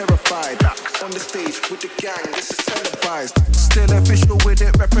them terrified. On the stage with the gang, this is televised. Still official with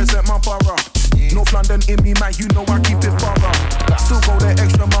it, represent my borough. North London in me, man, you know I keep it thorough. Still go the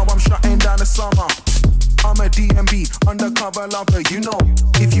extra mile, I'm shutting down the summer. I'm a DMB, undercover lover, you know.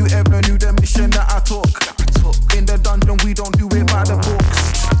 If you ever knew the mission that I took. In the dungeon, we don't do it by the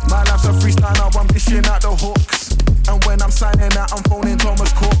books. My life's a freestyle, now I'm dishing out the hooks. And when I'm signing out, I'm phoning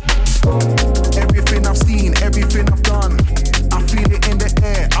Thomas Cook. Everything I've seen, everything I've done, I feel it in the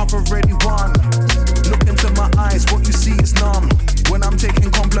air, I've already won. Look into my eyes, what you see is numb. When I'm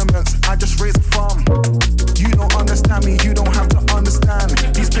taking compliments, I just raise a thumb. You don't understand me, you don't have to understand.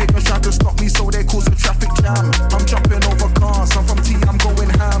 These papers try to stop me, so they cause a traffic jam. I'm jumping over cars, I'm from T, I'm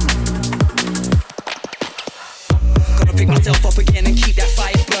going ham. Gotta pick myself up again and keep that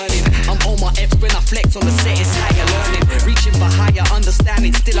fire burning. I'm on my X when I flex on the set, it's higher learning. Reaching for higher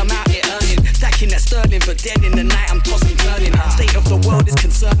understanding, still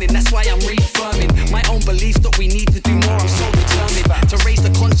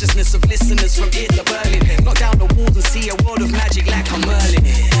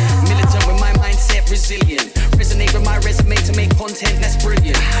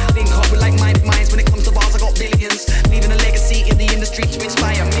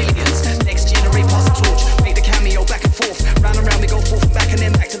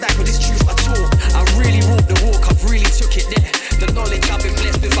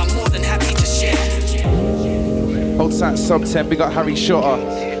sub 10, we got Harry Shotter.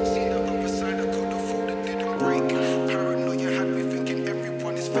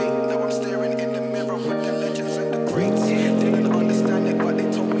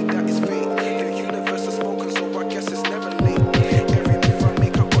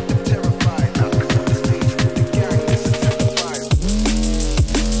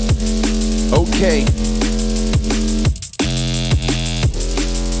 Okay.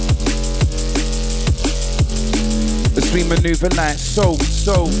 As we maneuver like so.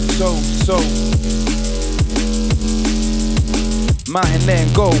 Mind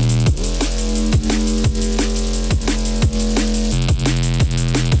letting go.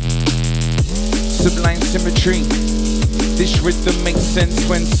 Sublime symmetry. This rhythm makes sense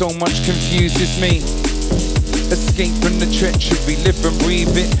when so much confuses me. Escape from the treachery, live and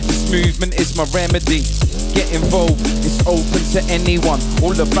breathe it. This movement is my remedy. Get involved, it's open to anyone.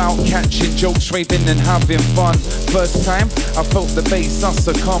 All about catching jokes, raving and having fun. First time I felt the bass, I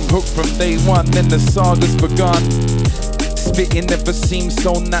succumb. Hooked from day one, then the saga's begun. Spitting never seemed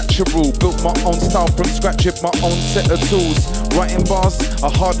so natural. Built my own style from scratch with my own set of tools. Writing bars, I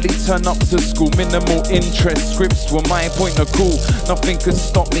hardly turn up to school. Minimal interest, scripts were my point of call. Nothing could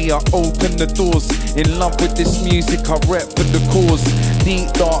stop me, I opened the doors. In love with this music, I rep for the cause.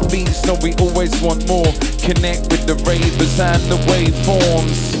 Deep dark beats, so we always want more. Connect with the ravers and the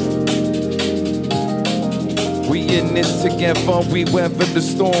waveforms. We in this together, we weather the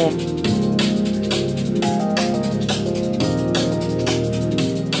storm.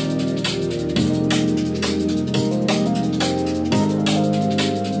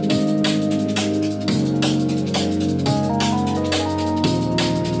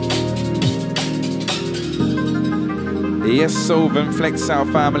 Yes, Soulvent,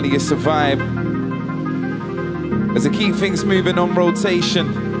 Flexout family, it's a vibe. As I keep things moving on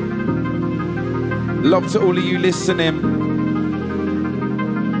rotation. Love to all of you listening.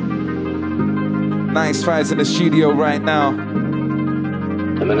 Nice vibes in the studio right now.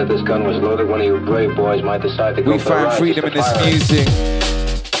 The minute this gun was loaded, one of you brave boys might decide to go we for a find ride freedom in this music.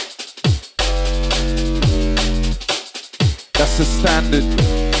 That's the standard.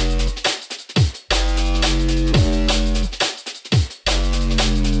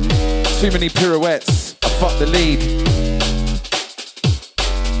 Too many pirouettes, I fuck the lead.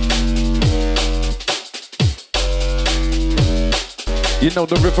 You know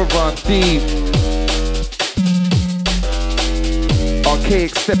the river run deep.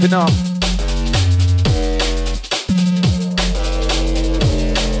 Arkaik stepping up.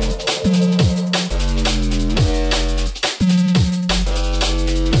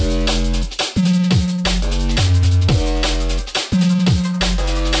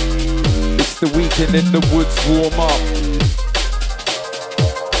 The weekend in the woods, warm up.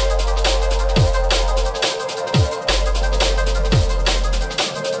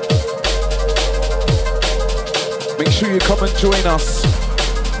 Make sure you come and join us.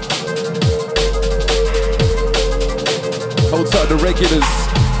 Hold tight the regulars,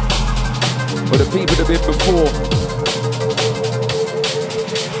 or the people that have been before.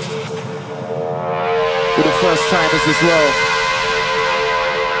 For the first timers as well.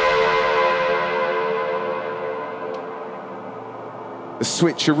 A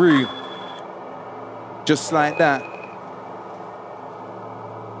switcheroo, just like that.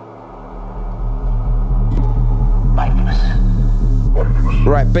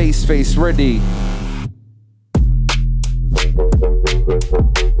 Right, bass face ready.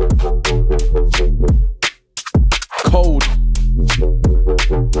 Cold.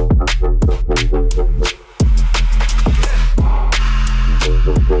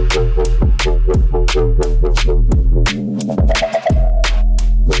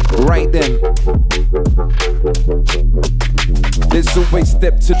 Right then. There's always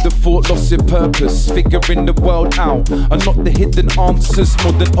step to the thought, lost your purpose. Figuring the world out. Unlock the hidden answers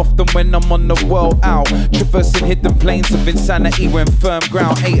more than often when I'm on the world out. Traversing hidden planes of insanity when firm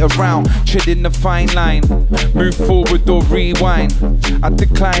ground ain't around. Treading the fine line. Move forward or rewind. I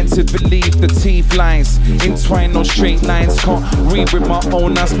decline to believe the teeth lines. Entwine no straight lines. Can't read with my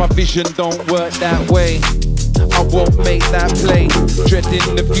own eyes. My vision don't work that way. I won't make that play.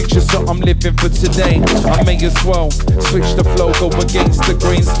 Dreading the future, so I'm living for today. I may as well switch the flow, go against the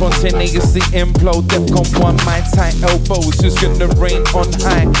grain, spontaneously implode. Defcon 1, my tight elbows. Who's gonna reign on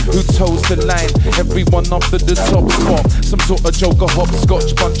high? Who toes the line? Everyone up to the top spot. Some sort of joker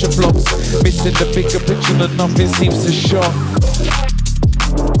hopscotch, bunch of flops. Missing the bigger picture that nothing seems to show.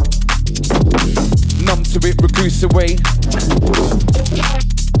 Numb to it, recluse away.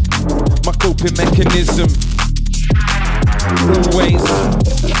 My coping mechanism. Always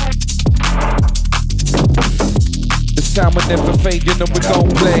the sound will never fade, you know we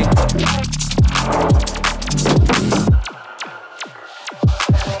gon' play.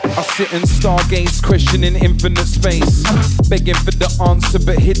 I sit and stargaze, questioning infinite space, begging for the answer,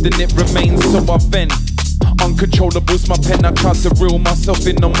 but hidden it remains. So I vent. Uncontrollable's my pen. I tried to reel myself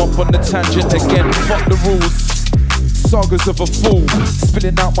in. I'm off on the tangent again. Fuck the rules. Sagas of a fool,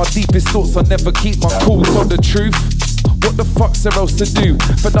 spilling out my deepest thoughts. I never keep my cool. Tell the truth. What the fuck's there else to do?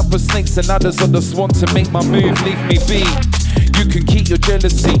 Fed up with snakes and ladders. I just want to make my move. Leave me be. You can keep your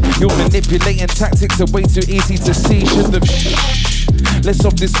jealousy. Your manipulating tactics are way too easy to see. Should've less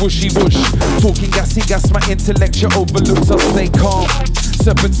of this whooshy whoosh. Talking gassy gas, my intellect you overlooked. I'll stay calm.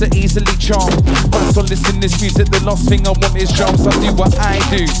 Serpents are easily charmed. Once I listen this music, the last thing I want is drums. I do what I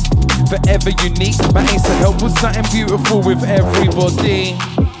do. Forever unique. My aim's to help with something beautiful with everybody.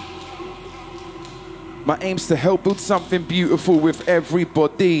 My aim's to help build something beautiful with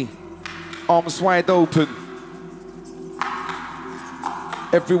everybody. Arms wide open.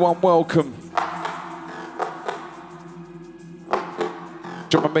 Everyone welcome.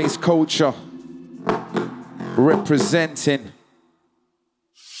 Drum and bass culture. Representing.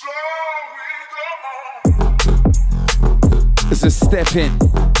 There's a step in.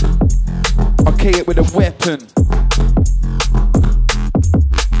 Arkaik with a weapon.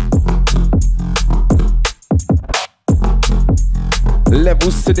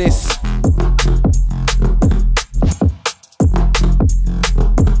 Levels to this.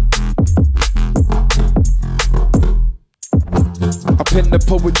 I pen the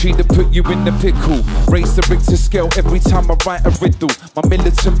poetry to put you in the pickle. Raise the Richter scale every time I write a riddle. My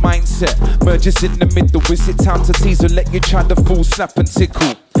militant mindset merges in the middle. Is it time to tease or let you try to fool, slap and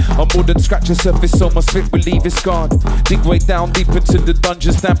tickle? I'm more than scratch the surface, so my spit will leave it scarred. Dig way down deep into the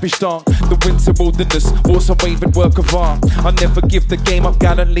dungeons, dampish dark. The winter wilderness, wars a waving work of art. I never give the game up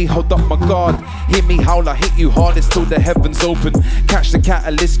gallantly, hold up my guard. Hear me howl, I hit you hardest till the heavens open. Catch the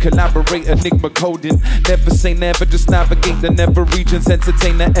catalyst, collaborate, enigma coding. Never say never, just navigate the never regions.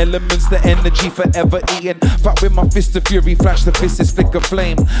 Entertain the elements, the energy forever eating. Fight with my fist of fury, flash the fist, is flicker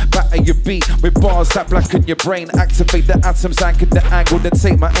flame. Batter your beat with bars that blacken your brain. Activate the atoms, anchor the angle, then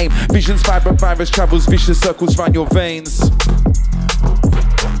take my aim. Visions, vibrant virus travels, vicious circles round your veins.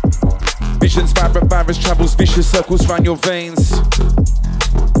 Visions, vibrant virus travels, vicious circles round your veins.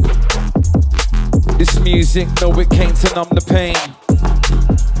 This music, no, it came to numb the pain.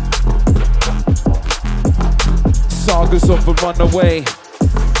 Sagas of a runaway.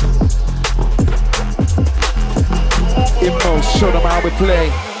 Immos, show them how we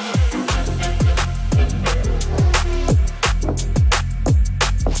play.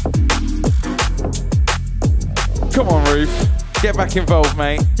 Come on, Ruth. Get back involved,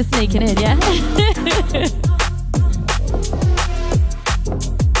 mate. Just sneaking in, yeah?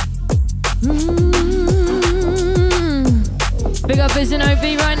 Big up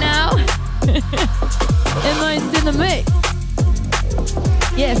Visionobi right now. Immersed in the mix.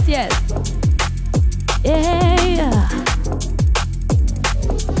 Yes, yes. Yeah.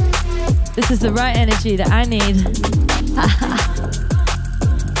 This is the right energy that I need.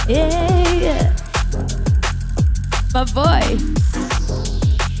 Yeah. My boy.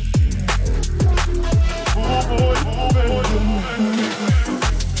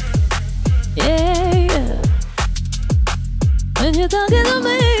 Yeah. When you're talking to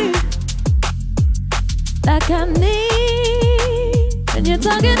me, like I need. When you're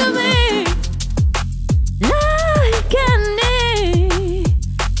talking to me, like I need.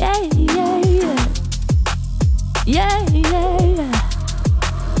 Yeah, yeah, yeah. Yeah, yeah, yeah.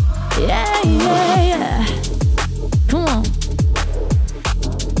 Yeah, yeah, yeah. Come on.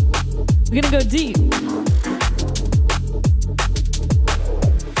 We're gonna go deep.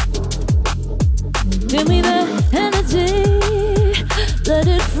 Give me the energy. Let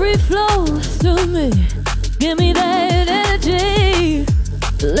it free flow through me. Give me that energy.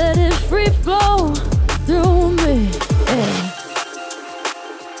 Let it free flow through me. Yeah.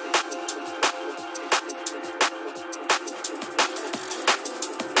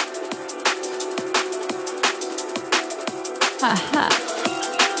 Ha ha.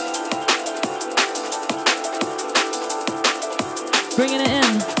 Bringing it in.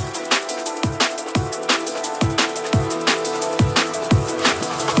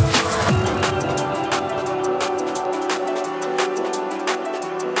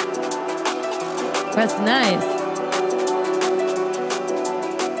 That's nice.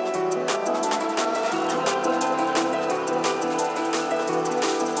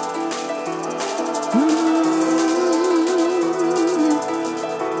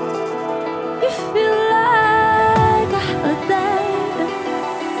 like a holiday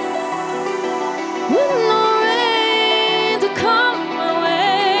with no rain.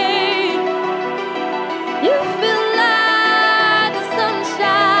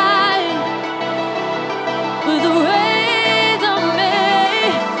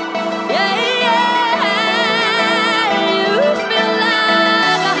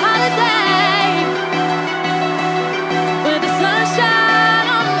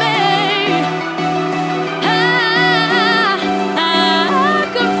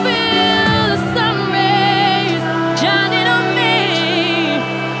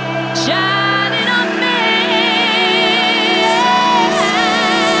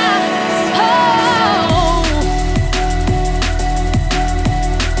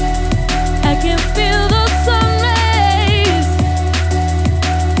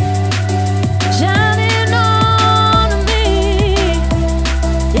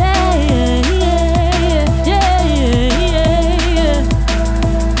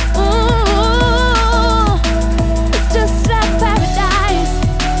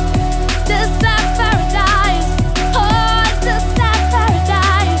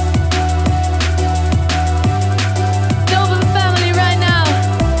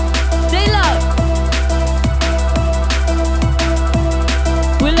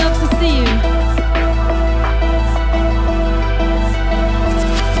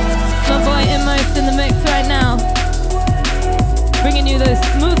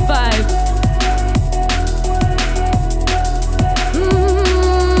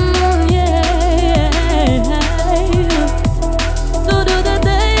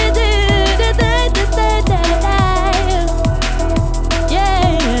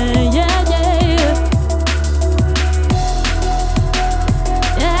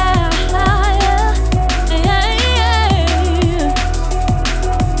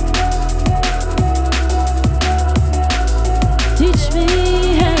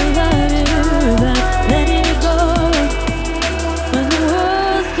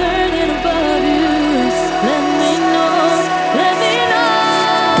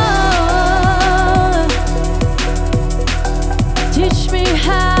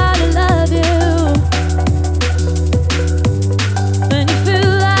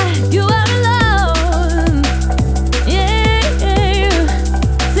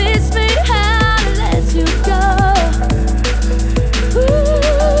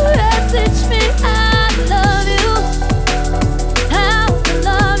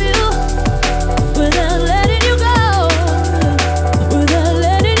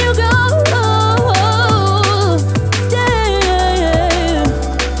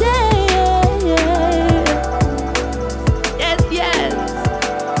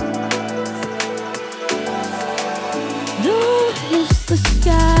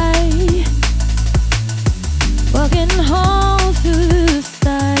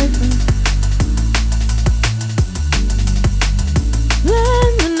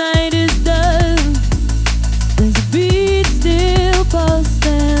 us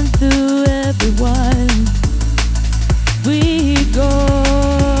and through everyone. We go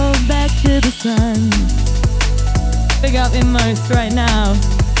back to the sun. Big up in most right now.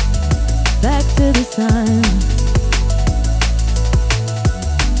 Back to the sun.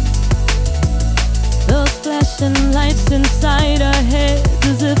 Those flashing lights inside our heads,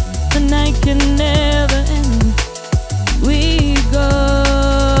 as if the night can never end. We go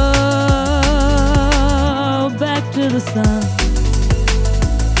back to the sun.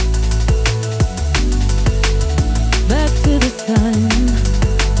 Back to the sun.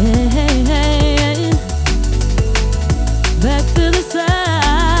 Hey, hey, hey. Back to the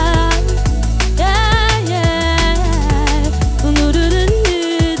sun. Yeah, yeah.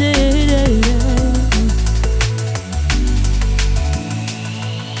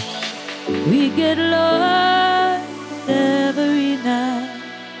 We get lost every night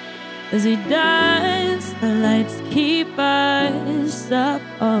as we dance. The lights keep us up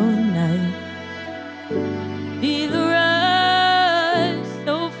all night. Feel the rush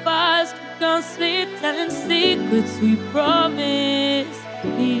so fast, we can't sleep, telling secrets we promised to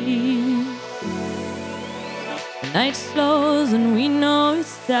keep. The night slows and we know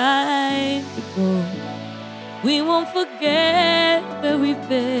it's time to go. We won't forget where we've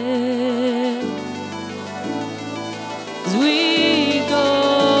been as we go.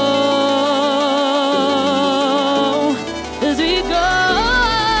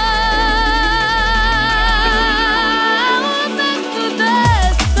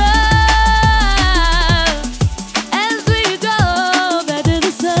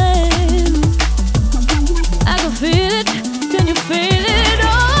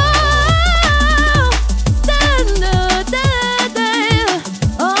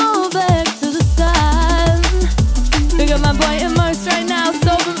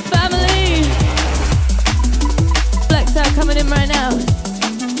 Coming in right now.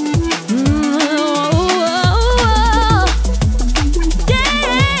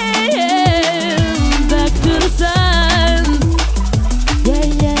 Yeah, back to the sun. Yeah,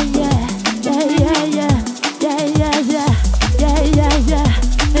 yeah, yeah, yeah, yeah, yeah, yeah, yeah, yeah, yeah, yeah, yeah,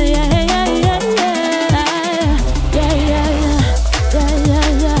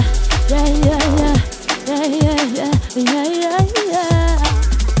 yeah, yeah, yeah,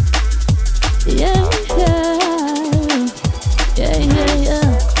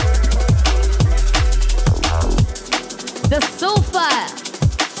 the soul fire.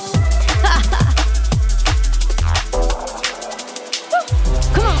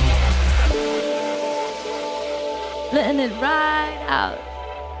 Come on. Letting it ride out.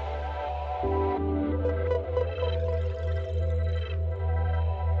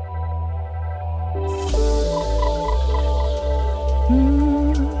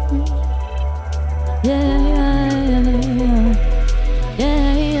 Yeah, yeah, yeah,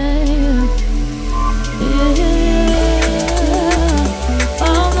 yeah, yeah, yeah.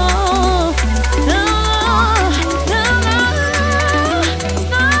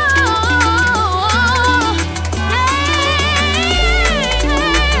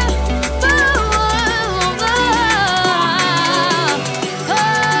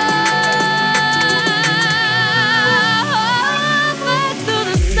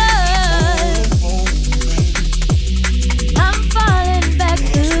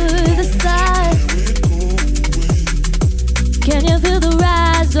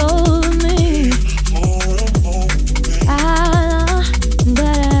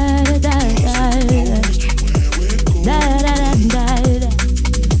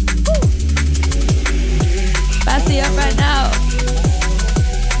 Bassi up right now.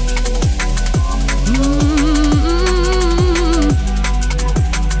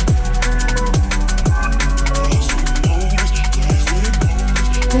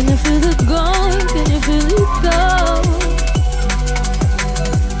 Can you feel it going? Can you feel it go?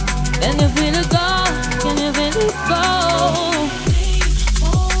 Can you feel it go? Can you feel it go?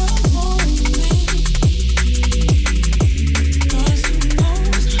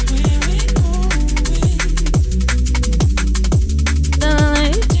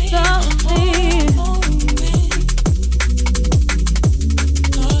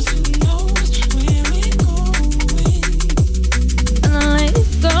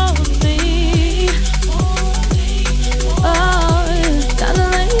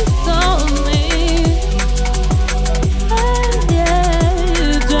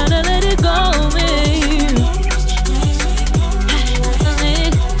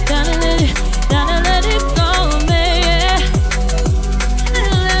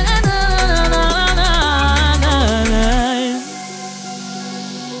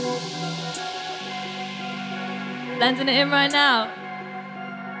 Landing it in right now.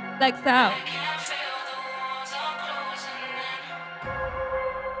 Flexout.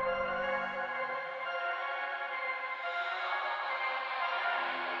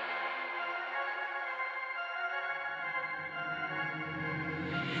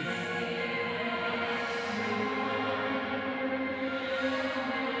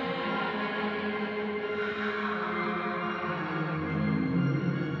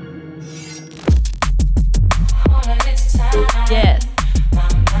 Yes,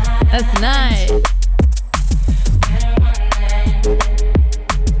 that's nice.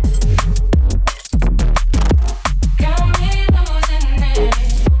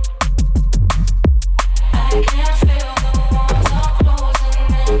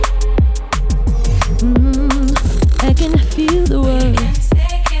 I can feel the world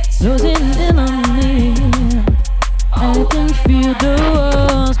closing in on me. I can feel the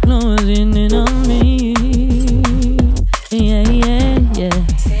walls closing in on me. Yeah, yeah, yeah.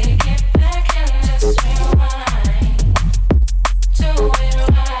 Take it back and just rewind. Do it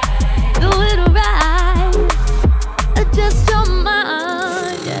right. Do it right. Adjust your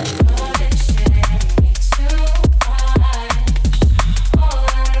mind. Yeah. But it shouldn't be too much. All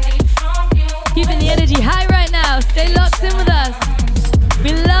I need from you. Keeping the energy high right now. Stay locked in with us.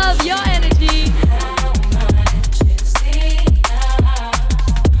 We love your energy.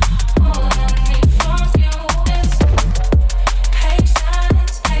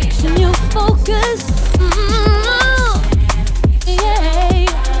 Focus, yeah.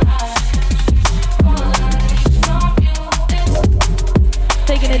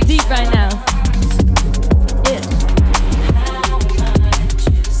 Taking it deep right now. Yeah.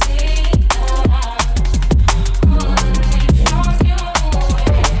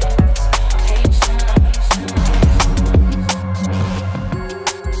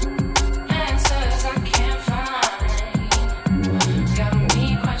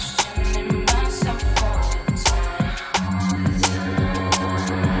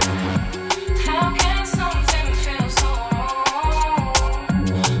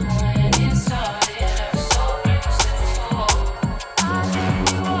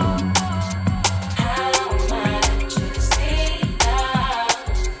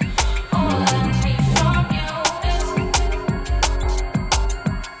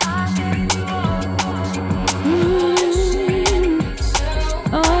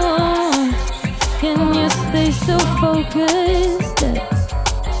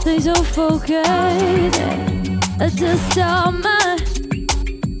 Stay so focused. Adjust your mind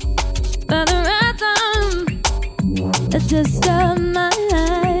by the right time. Adjust your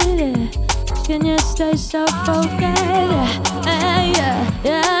mind. Can you stay so focused? Yeah, yeah,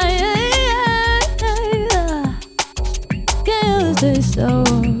 yeah, yeah. Can you stay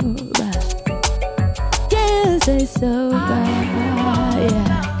sober? Can you stay sober?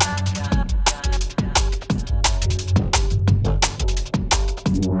 Yeah.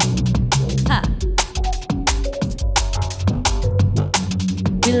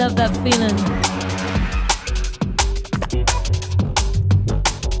 We love that feeling.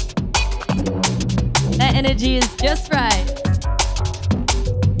 That energy is just right.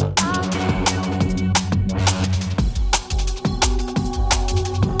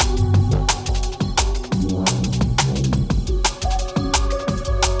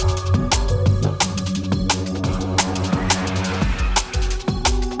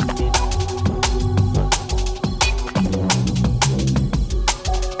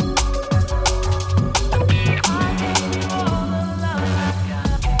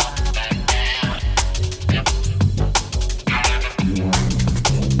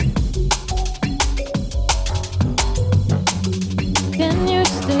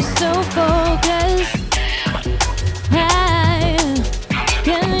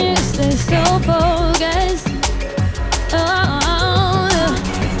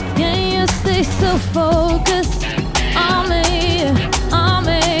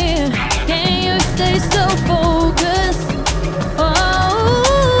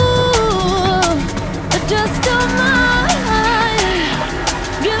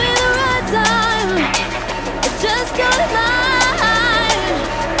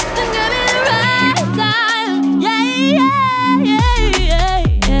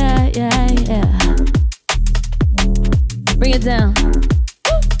 Bring it down.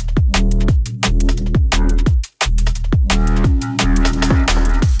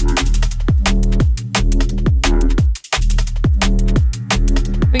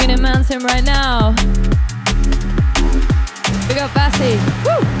 Bringing in Mountain right now. Big up Bassi.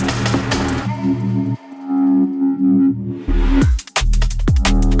 Woo!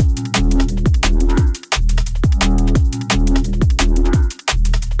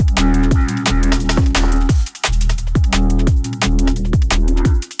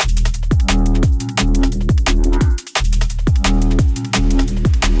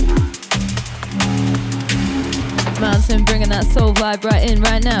 vibe right in,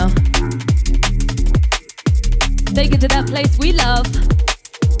 right now. Take it to that place we love.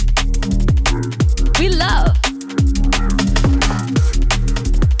 We love.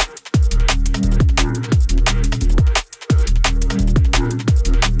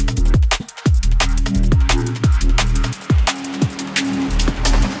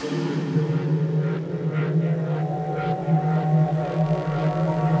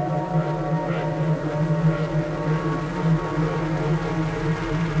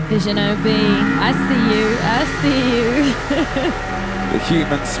 Visionobi, I see you, I see you. The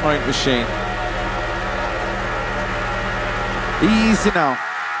human smoke machine. Easy now.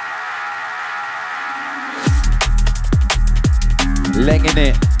 Legging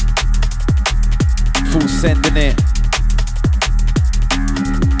it. Full sending it.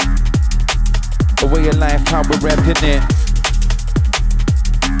 A way of life, how we're repping it.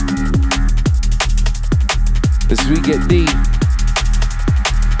 As we get deep,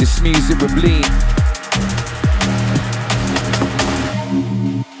 this music will bleed.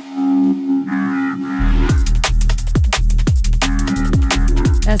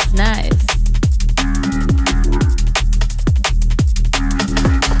 That's nice.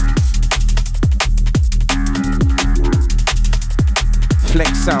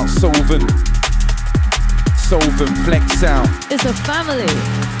 Flexout, Soulvent. Soulvent, Flexout. It's a family.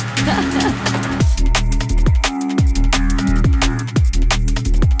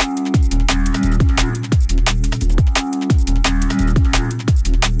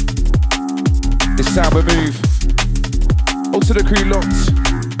 It's how we move. All to the crew locked.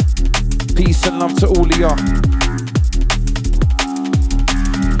 Peace and love to all of y'all.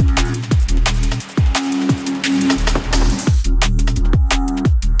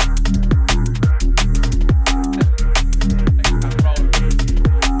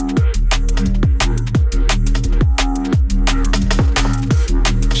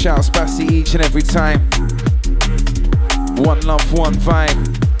 Shouts Bassi each and every time. One love, one vibe.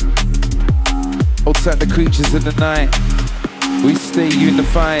 Outside the creatures of the night, we stay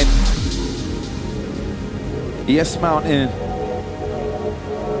unified. Yes, mountain.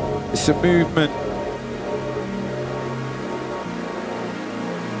 It's a movement.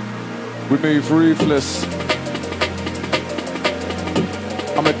 We move ruthless.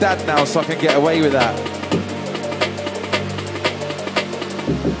 I'm a dad now, so I can get away with that.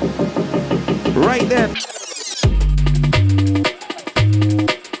 Right then.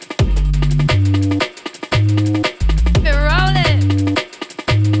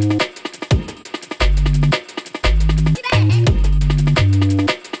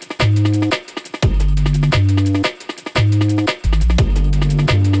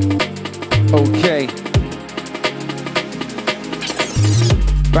 Okay.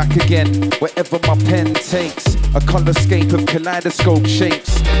 Back again, wherever my pen takes. A colorscape of kaleidoscope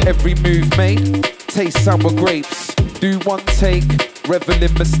shapes. Every move made, taste sour grapes. Do one take, revel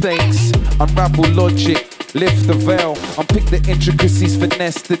in mistakes. Unravel logic, lift the veil. Unpick the intricacies,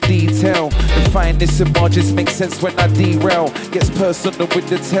 finesse the detail. The finest of margins make sense when I derail. Gets personal with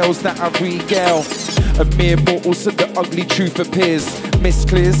the tales that I regale. A mere mortal, so the ugly truth appears.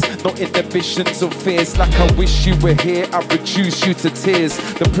 Misclears, not inhibitions or fears. Like I wish you were here, I reduce you to tears.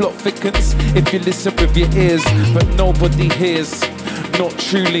 The plot thickens if you listen with your ears, but nobody hears. Not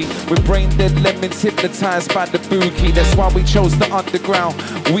truly, with brain dead lemons hypnotized by the boogie. That's why we chose the underground.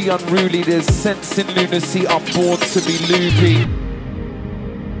 We unruly, there's sense in lunacy. I'm born to be loopy.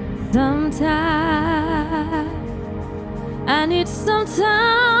 Sometimes I need some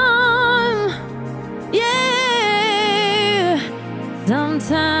time. Yeah.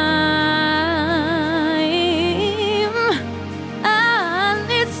 Sometimes I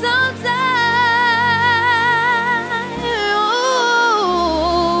need some time.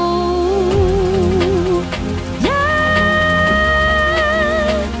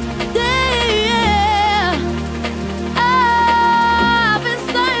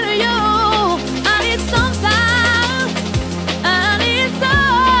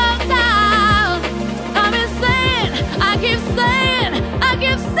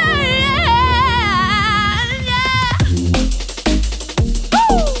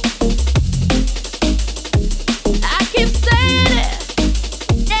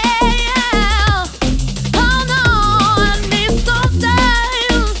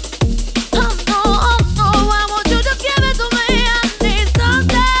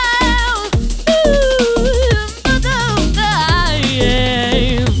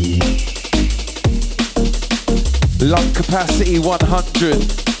 Lung capacity 100.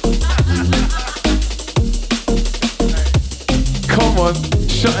 Come on,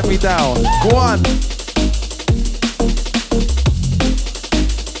 shutting me down. Go on.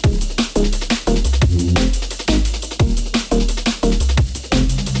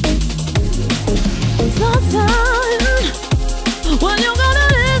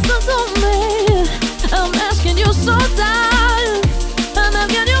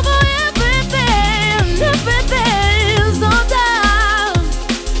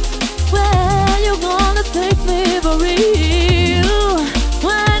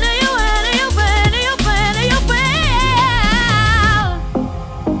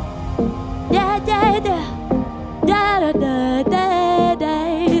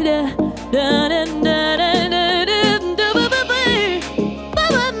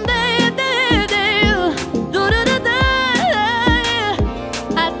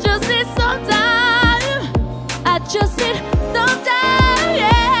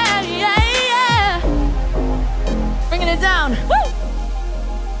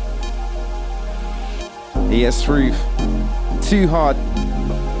 Yes, Ruth. Too hard.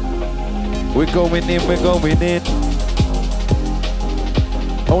 We're going in, we're going in.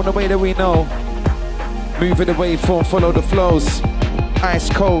 On the way that we know. Move it away from, follow the flows. Ice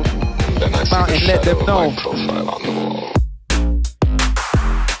cold. Mountain, let them know.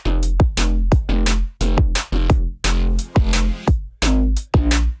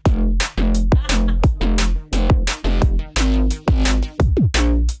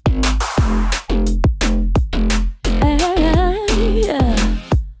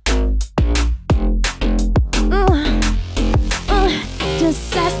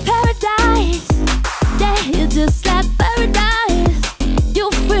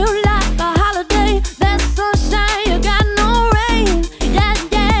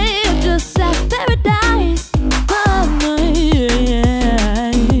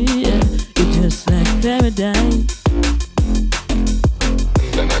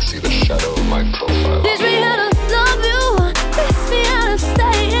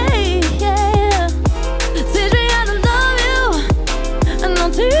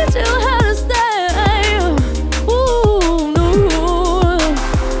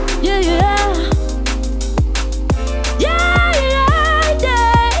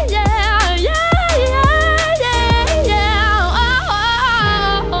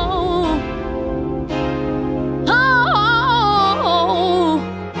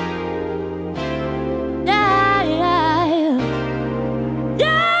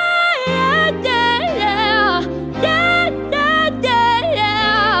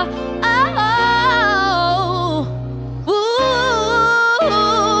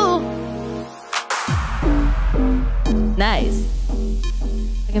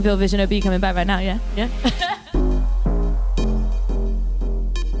 Feel Visionobi coming back right now, yeah? Yeah?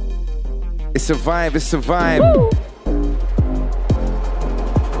 It's a vibe, it's a vibe. Woo!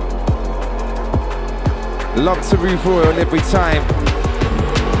 Love to Ruth Royall every time.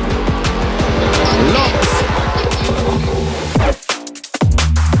 Lots.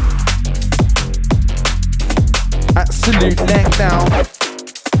 Absolute leg down.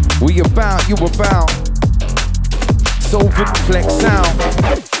 We about, you about. Soulvent Flexout.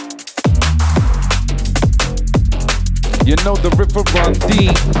 You know the river run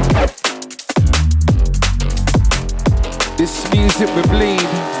deep. This music we bleed,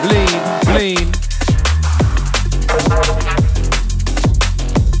 bleed, bleed.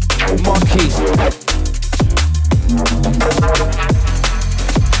 Monkey.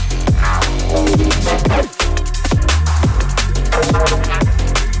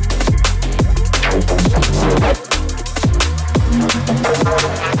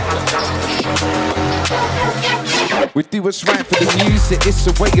 We do what's right for the music, it's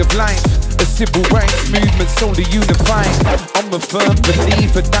a way of life. A civil rights movement solely unified. I'm a firm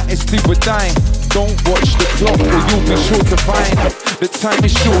believer that it's do or die. Don't watch the clock or you'll be sure to find the time is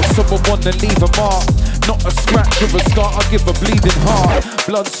short, so I wanna leave a mark. Not a scratch or a scar, I give a bleeding heart.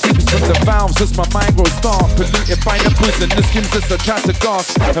 Blood seeps from the valves as my mind grows dark. Polluted by the prison, the skins as I try to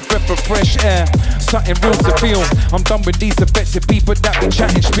gasp. A breath of fresh air, something real to feel. I'm done with these affected people that be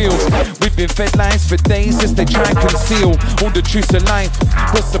chatting spiel. We've been fed lies for days as they try and conceal all the truths of life,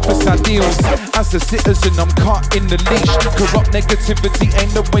 precipice ideals. As a citizen, I'm caught in the leash. Corrupt negativity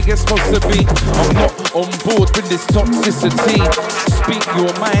ain't the way it's supposed to be. I'm not on board with this toxicity. Speak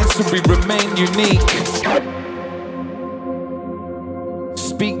your mind so we remain unique.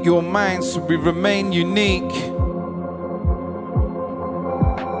 Speak your mind so we remain unique.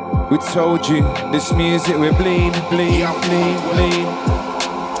 We told you this music we bleed, bleed, bleed, bleed.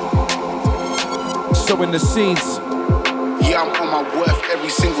 Sowing the seeds. Yeah, I'm on my worth, every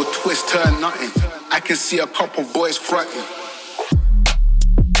single twist turn nothing. I can see a couple boys fronting.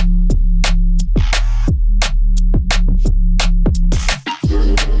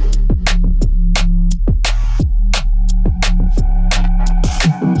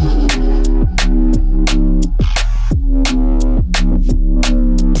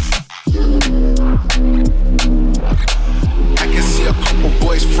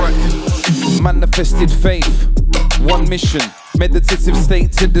 Manifested faith, one mission. Meditative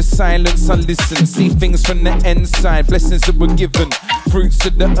state to the silence, I listen. See things from the inside, blessings that were given. Fruits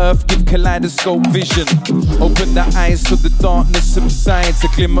of the earth give kaleidoscope vision. Open the eyes so the darkness subsides. A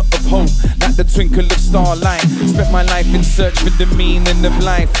glimmer of hope, like the twinkle of starlight. Spent my life in search for the meaning of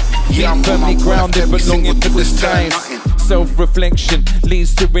life. Feet firmly grounded but longing for the skies. Self-reflection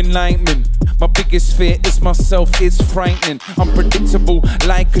leads to enlightenment. My biggest fear is myself, it's frightening. Unpredictable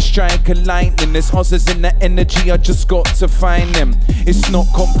like a strike of lightning. There's others in the energy, I just got to find them. It's not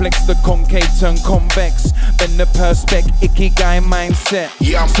complex, the concave turn convex. Bend the perspec, ikigai mindset.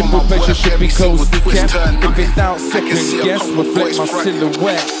 Yeah, simple pleasure should be closely kept. If in doubt, second guess, reflect my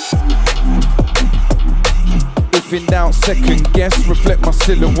silhouette. If in doubt, second guess, reflect my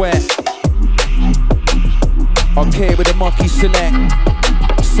silhouette. Arkaik with a monkey select.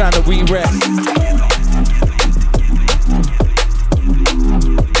 Sound of we rep.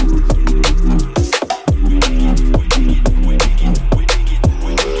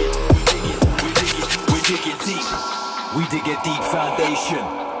 We dig a deep foundation.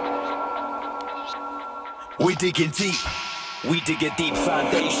 We digging deep. We dig a deep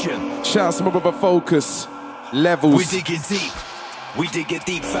foundation. Shout out to my brother Focus. Levels. We digging deep. We dig a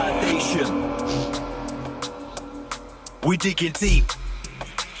deep foundation. We digging deep.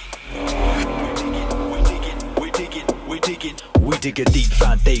 We dig a deep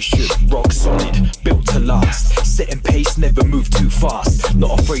foundation, rock solid, built to last. Setting pace, never move too fast.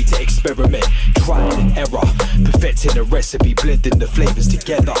 Not afraid to experiment, trial and error. Perfecting a recipe, blending the flavors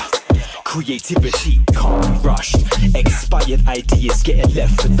together. Creativity can't be rushed. Expired ideas getting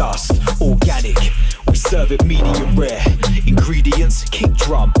left for dust. Organic, we serve it medium rare. Ingredients, kick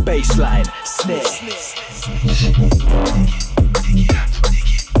drum, bass line, snare.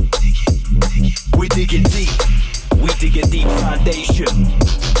 We digging deep. We dig a deep foundation.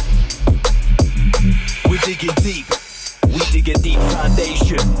 We digging deep. We dig a deep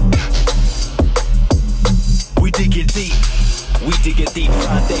foundation. We digging deep. We dig a deep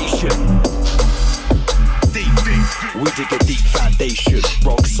foundation. We dig a deep foundation,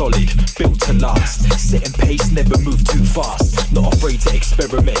 rock solid, built to last. Setting pace, never move too fast. Not afraid to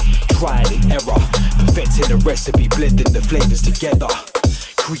experiment, trial and error. Perfecting a recipe, blending the flavors together.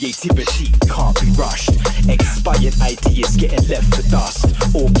 Creativity can't be rushed. Expired ideas getting left for dust.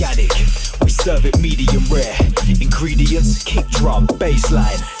 Organic, we serve it medium rare. Ingredients, kick drum, bass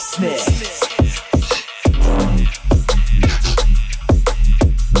line, snare.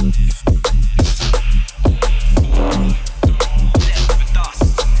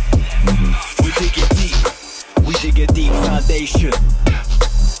 We dig it deep. We dig a deep foundation.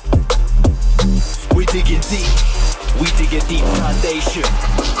 We dig it deep. We dig a deep foundation.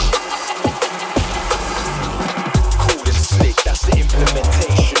 Cool and slick, that's the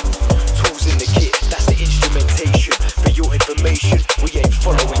implementation. Tools in the kit, that's the instrumentation. For your information, we ain't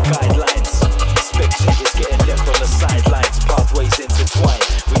following guidelines. Spectators getting left on the sidelines. Pathways intertwined,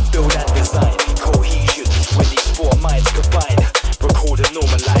 we build and design. Cohesion, when these four minds combine. Record and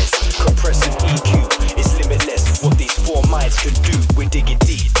normalize, compress and EQ. It's limitless, what these four minds can do. We're digging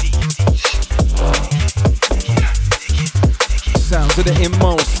deep. Sounds of the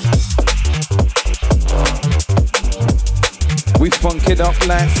inmost. We funk it up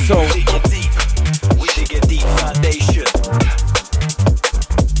like so. We dig it deep. We dig a deep foundation.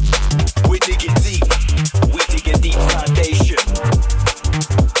 We dig it deep. We dig a deep foundation.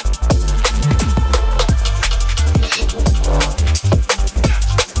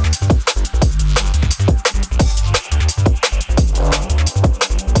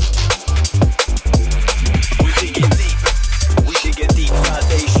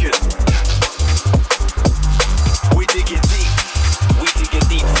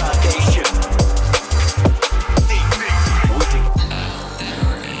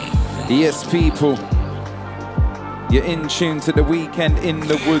 Yes, people, you're in tune to the weekend in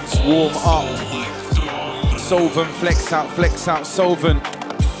the woods. Warm up. Soulvent, Flexout, Flexout, Soulvent.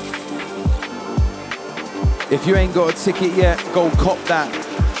 If you ain't got a ticket yet, go cop that.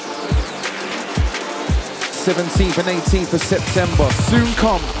 17th and 18th of September, soon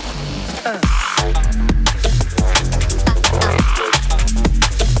come.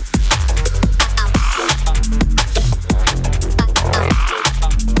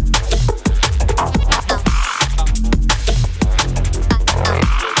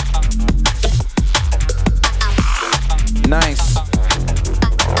 Nice.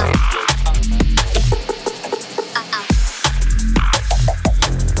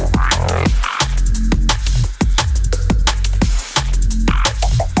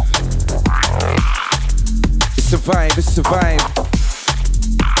 It's a vibe, it's a vibe.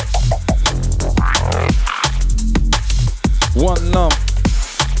 One love.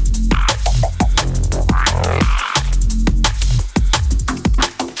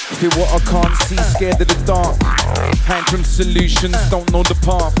 Feel what I can't see, scared of the dark. Hang from solutions, don't know the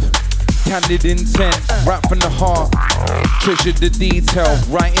path. Candid intent, rap from the heart. Treasure the detail,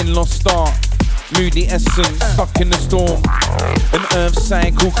 writing lost art. moody essence stuck in the storm. An earth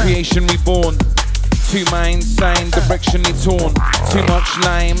cycle, creation reborn. Two minds signed, directionally torn. Too much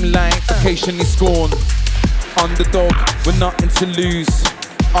limelight, occasionally scorn. Underdog with nothing to lose.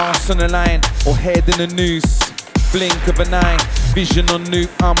 Arse on the line or head in a noose. Blink of an eye, vision on new.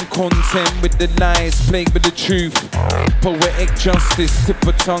 I'm content with the lies, plagued with the truth. Poetic justice, tip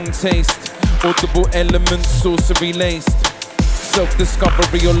of tongue taste. Audible elements, sorcery laced.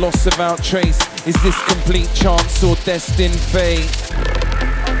 Self-discovery or loss without trace. Is this complete chance or destined fate?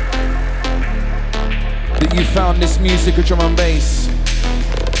 That you found this music of drum and bass?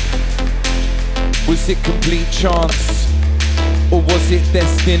 Was it complete chance or was it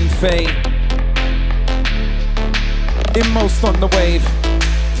destined fate? Inmost on the wave,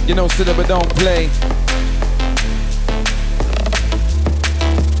 you know, so that we don't play.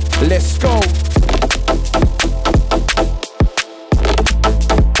 Let's go.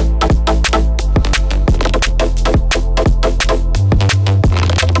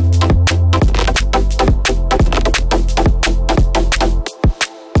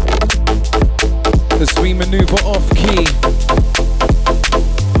 As we maneuver off key.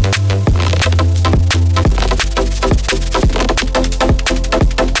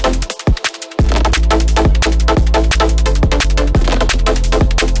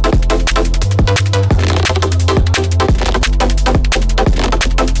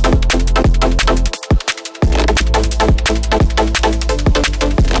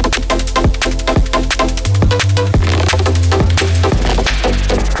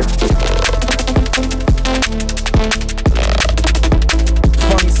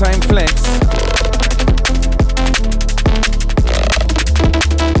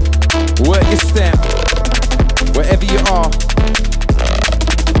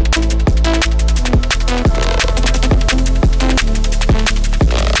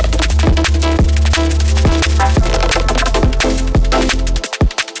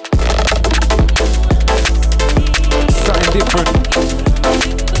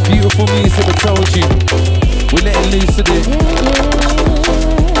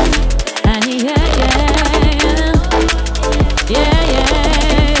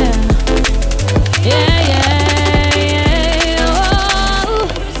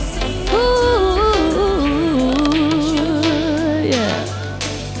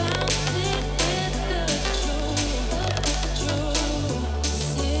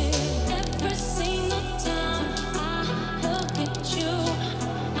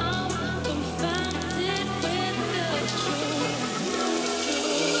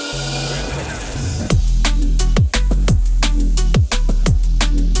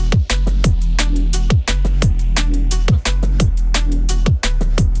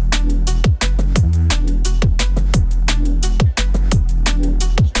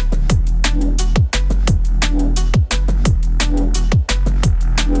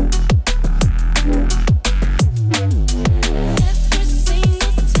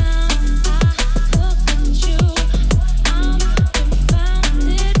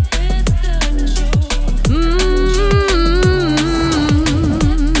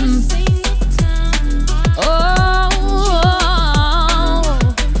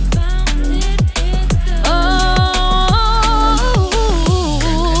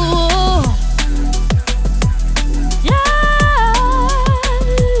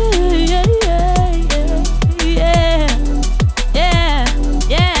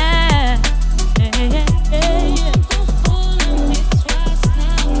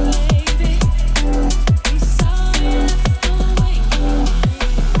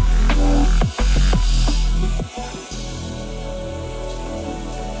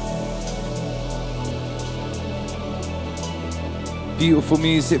 Beautiful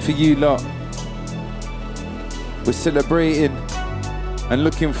music for you lot. We're celebrating and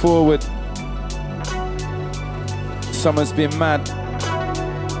looking forward. Summer's been mad.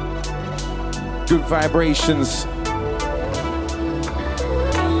 Good vibrations.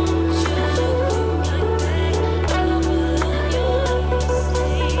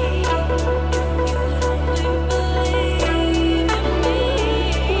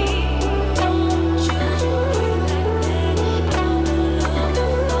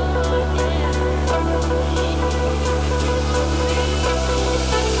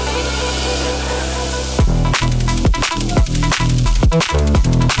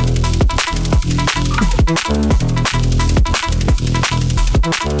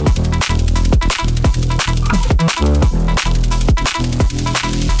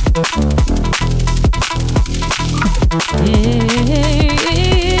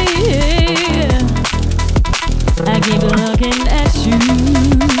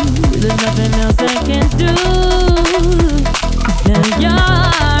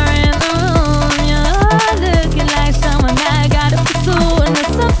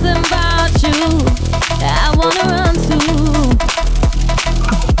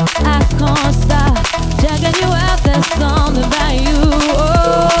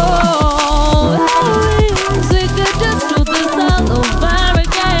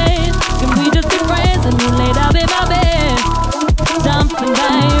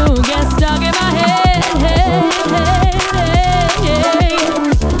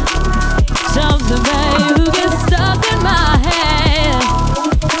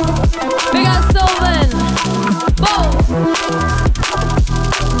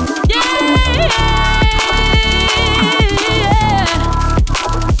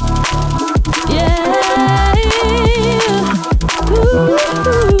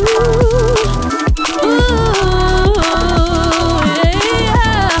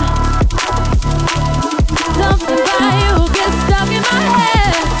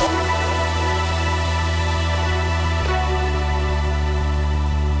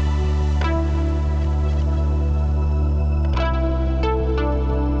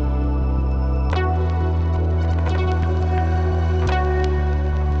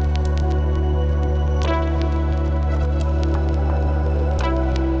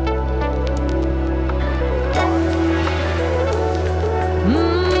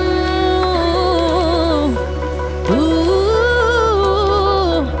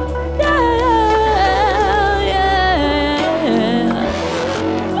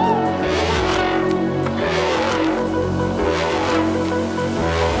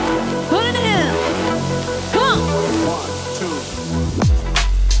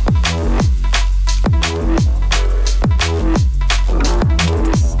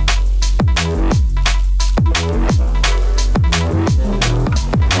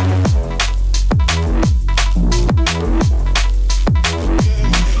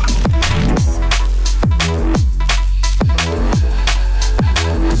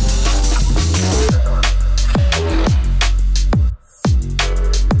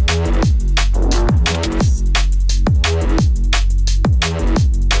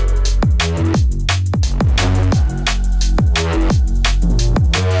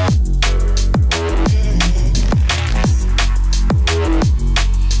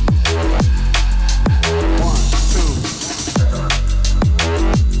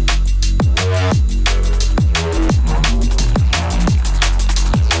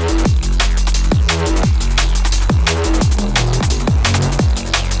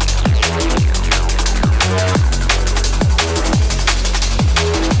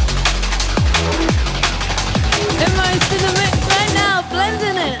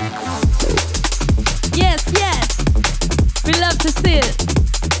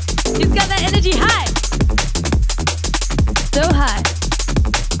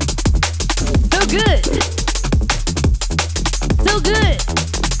 good.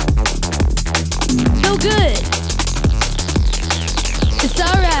 So good. It's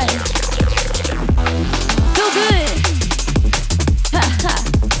alright. So good. Ha ha.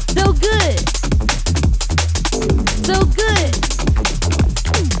 So good. So good.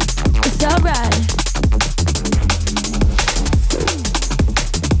 It's alright.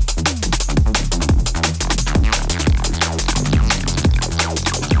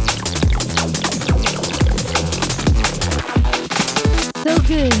 So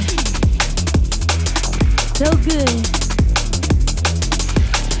good. So good.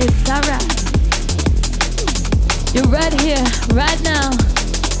 It's alright. You're right here, right now.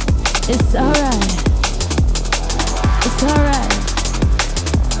 It's alright. It's alright.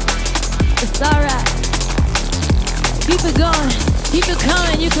 It's alright. Keep it going. Keep it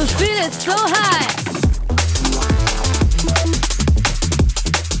coming. You can feel it so high.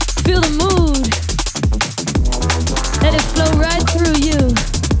 Feel the mood. Let it flow right through you.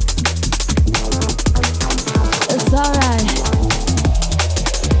 It's alright.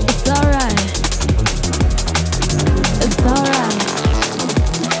 It's alright. It's alright.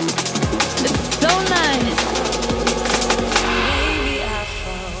 It's so nice.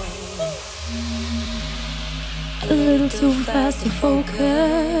 A little too fast to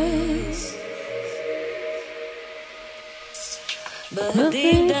focus, but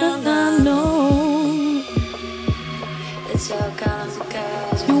deep down I know it's all kind of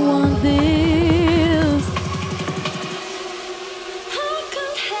because you want this.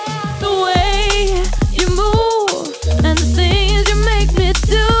 The way you move and the things you make me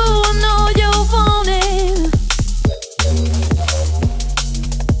do, I know you want it.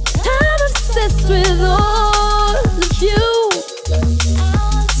 I'm obsessed with all of you.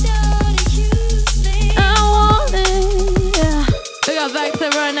 I want it. Yeah. We got back to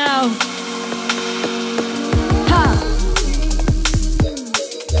right now. Ha.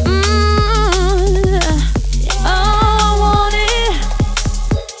 I want it.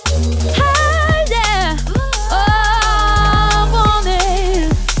 Ha, yeah. Oh, I want it.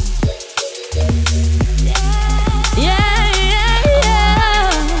 Yeah, yeah, yeah.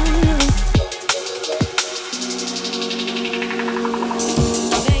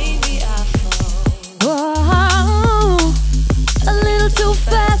 Whoa, a little too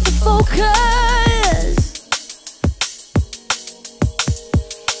fast to focus,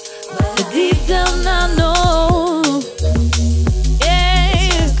 but deep down I know, yeah,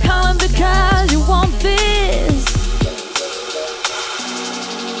 you're calling because you want this.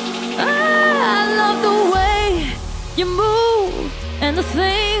 I love the way you move and the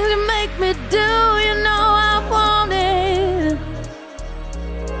things you make me do. You know I want it.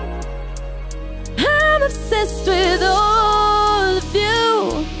 I'm obsessed with all of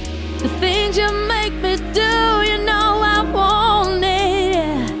you. The things you make me do. You know I want it.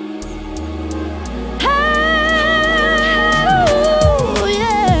 Oh,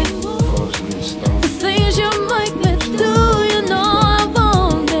 yeah. The things you make me do. You know I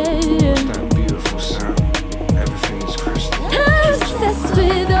want it. That beautiful sound. Everything is crystal. I'm obsessed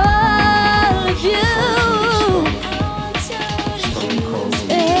with all of you. Stone cold.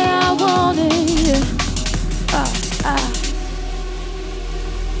 Yeah, I want it.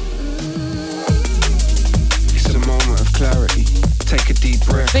 It's a moment of clarity. Take a deep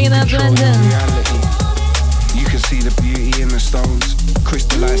breath. Bring it up, Control London. your reality. You can see the beauty in the stones.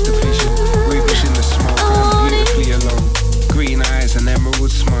 Crystallized the vision. Rubies in the smoke. I'm beautifully alone. Green eyes and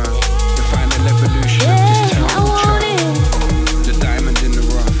emerald smile. The final evolution of this terrible child. The diamond in the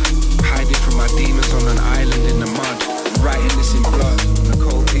rough. Hiding from my demons on an island in the mud. Writing this in blood on a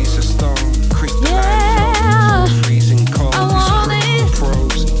cold piece of stone. Crystalline flow. Freezing cold. This critical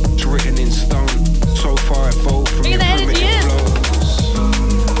prose. It's written in stone. So far evolved from your primitive flows.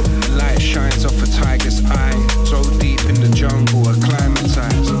 Light shines off a tiger's eye. So deep in the jungle,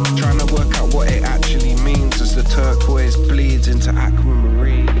 acclimatized. Trying to work out what it actually means as the turquoise bleeds into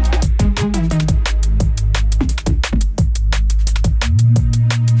aquamarine.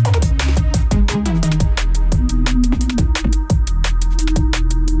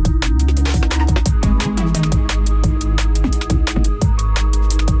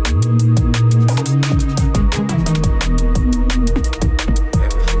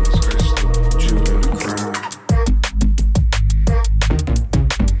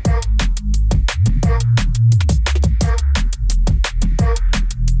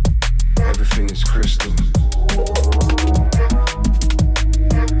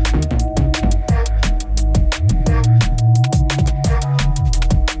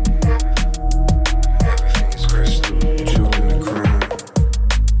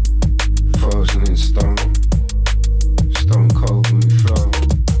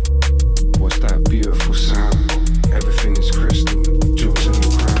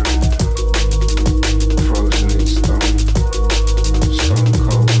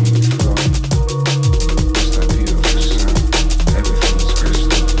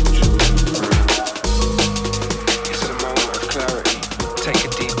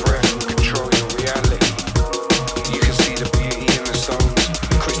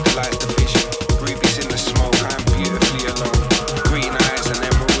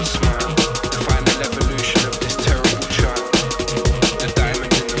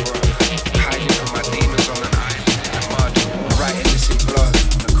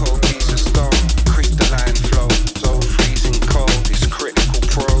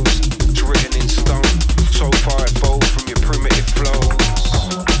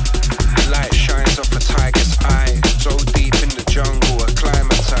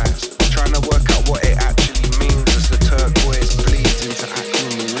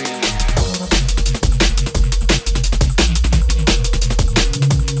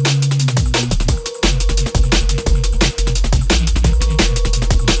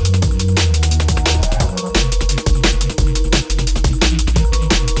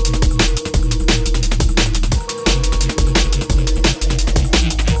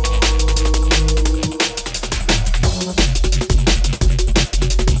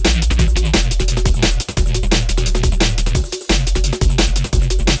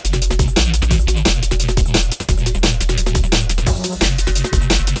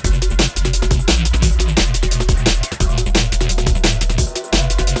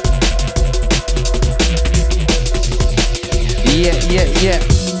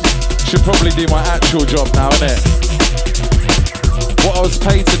 Should probably do my actual job now, innit? What I was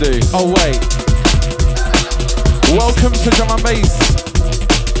paid to do. Oh wait. Welcome to Drum and Bass.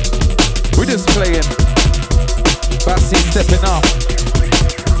 We're just playing. Bassi stepping up.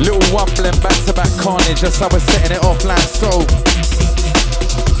 Little wobbling back-to-back carnage. That's how we're setting it off like so.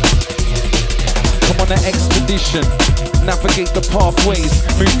 Come on an expedition. Navigate the pathways.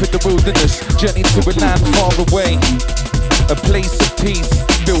 Move through the wilderness. Journey to a land far away. A place of peace,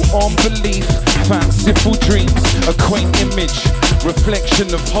 built on belief, fanciful dreams, a quaint image,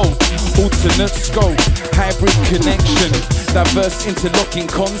 reflection of hope, alternate scope, hybrid connection, diverse interlocking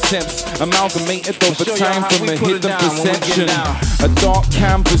concepts, amalgamated over time from a hidden perception. A dark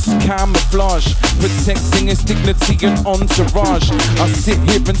canvas, camouflage, protecting its dignity and entourage. I sit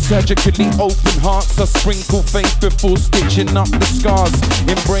here and surgically open hearts, I sprinkle faith before stitching up the scars.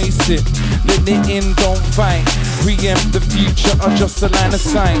 Embrace it, let it in, don't fight. Preempt the future, adjust the line of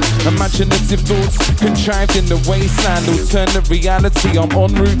sight. Imaginative thoughts contrived in the wasteland. Alternate reality, I'm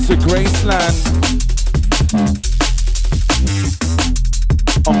en route to Graceland.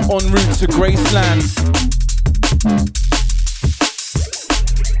 I'm en route to Graceland.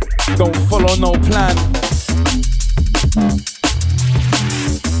 Don't follow no plan.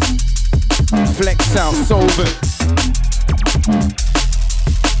 Flexout, Soulvent.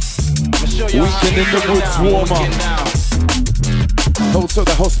 Weekend in the woods, warmer. Also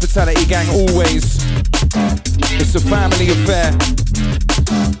the hospitality gang, always. It's a family affair.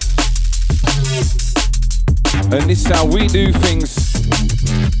 And this is how we do things.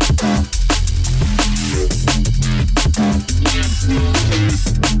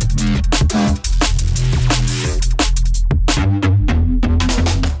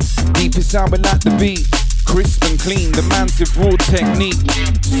 Deep is how we like the beat. Crisp and clean, the man's with raw technique.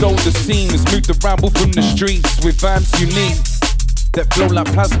 Sold the scenes, moved the rabble from the streets with vibes unique that flow like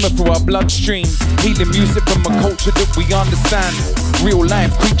plasma through our bloodstream. Healing music from a culture that we understand. Real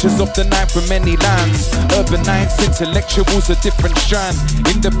life creatures of the night from many lands. Urban nights, intellectuals a different strand.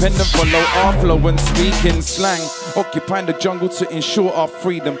 Independent, follow our flow and speak in slang. Occupying the jungle to ensure our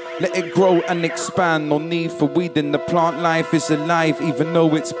freedom. Let it grow and expand, no need for weeding. The plant life is alive even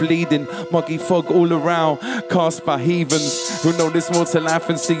though it's bleeding. Muggy fog all around, cast by heathens who know there's more to life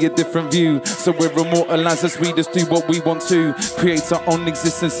and see a different view. So we're immortalized as we just do what we want to. Create our own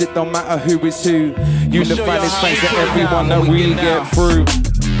existence, it don't matter who is who. Unify this space for everyone that we get through.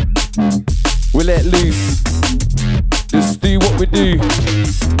 We let loose, just do what we do.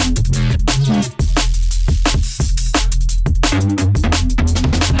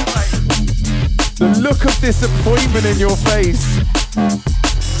 The look of disappointment in your face.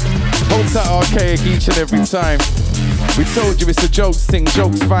 Hold that Arkaik each and every time. We told you it's a jokes thing,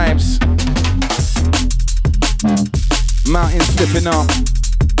 jokes vibes. Mountains slipping up,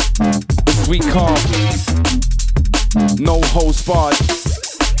 as we carve, no holes barred.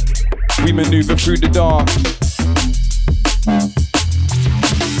 We maneuver through the dark,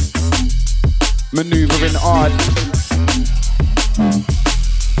 maneuvering hard.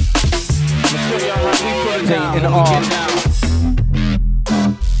 Painting art.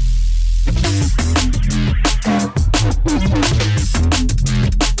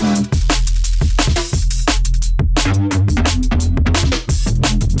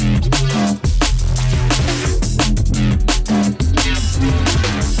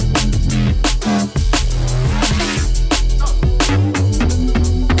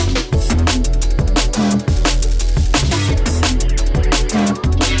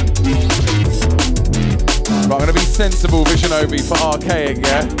 Sensible Visionobi for Arkaik,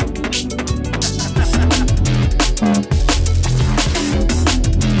 yeah?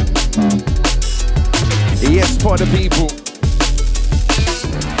 Yes, for the people.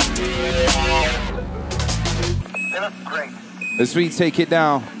 They look great. As we take it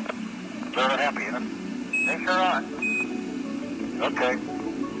down. They're happy, huh? They sure are. Okay.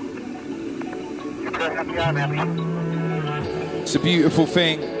 You're pretty happy, I'm happy. It's a beautiful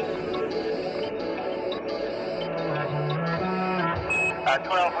thing.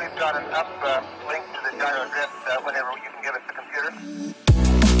 12, we've got an up link to the gyro drift whenever you can give us the computer.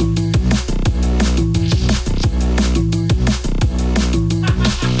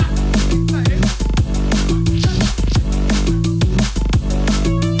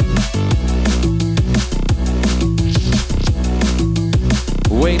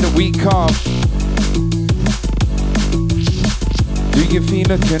 Way that we come. Do you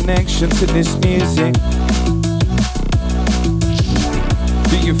feel a connection to this music?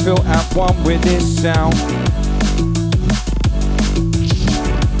 Do you feel at one with this sound?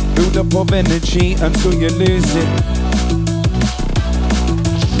 Build up of energy until you lose it.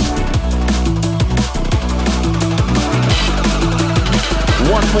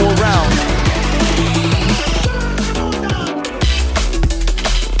 more round.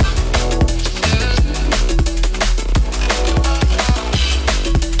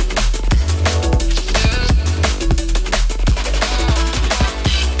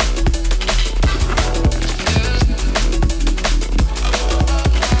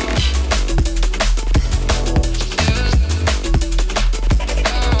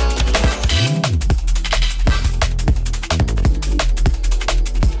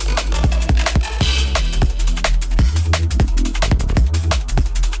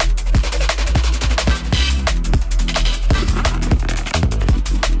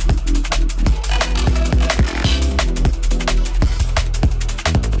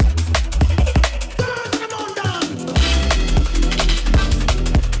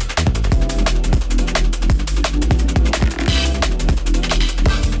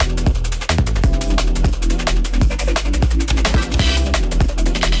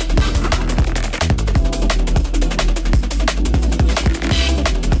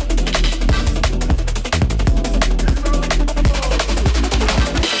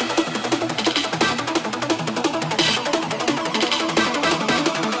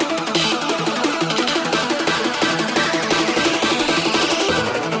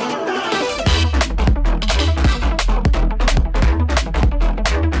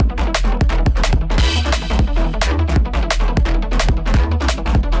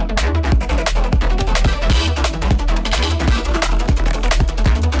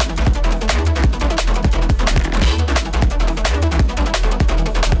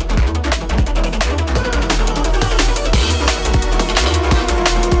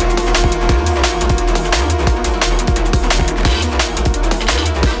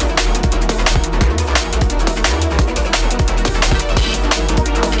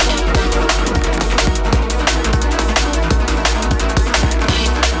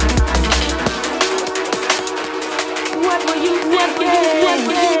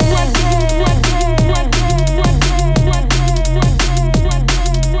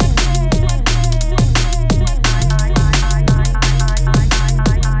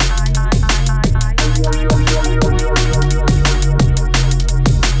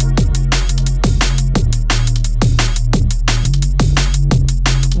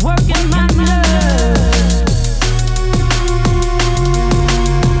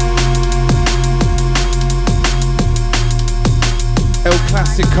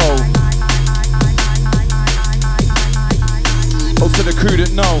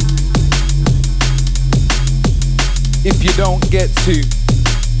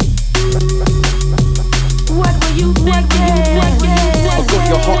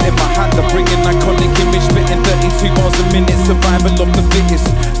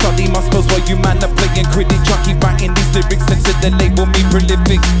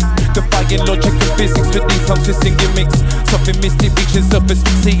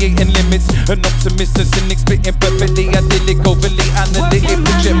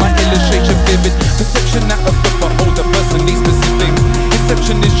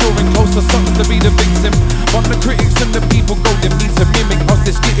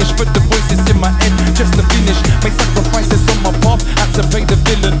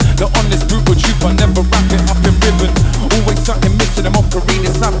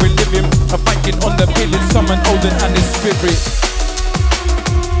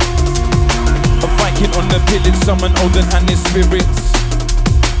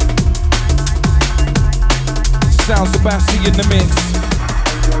 Sounds of Bassi in the mix.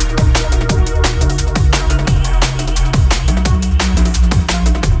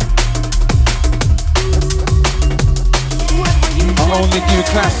 I only do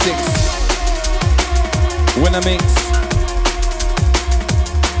classics when I mix.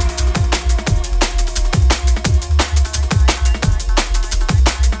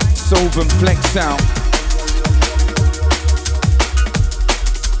 Soulvent Flexout.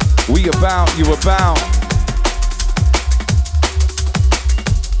 We about, you about.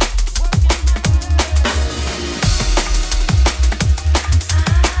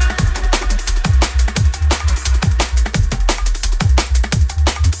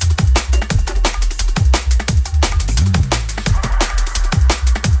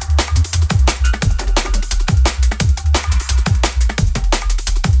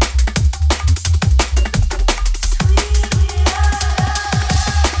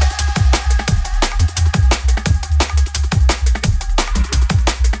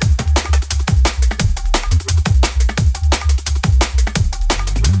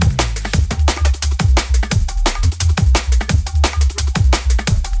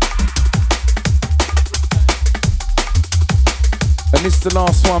 And this is the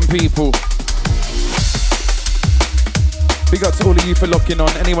last one, people. Big up to all of you for locking on.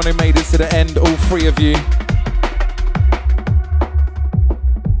 Anyone who made it to the end, all three of you.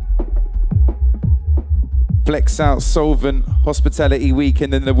 Flexout, Soulvent, Hospitality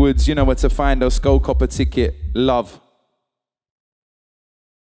Weekend in the Woods. You know where to find us. Gold Copper Ticket. Love.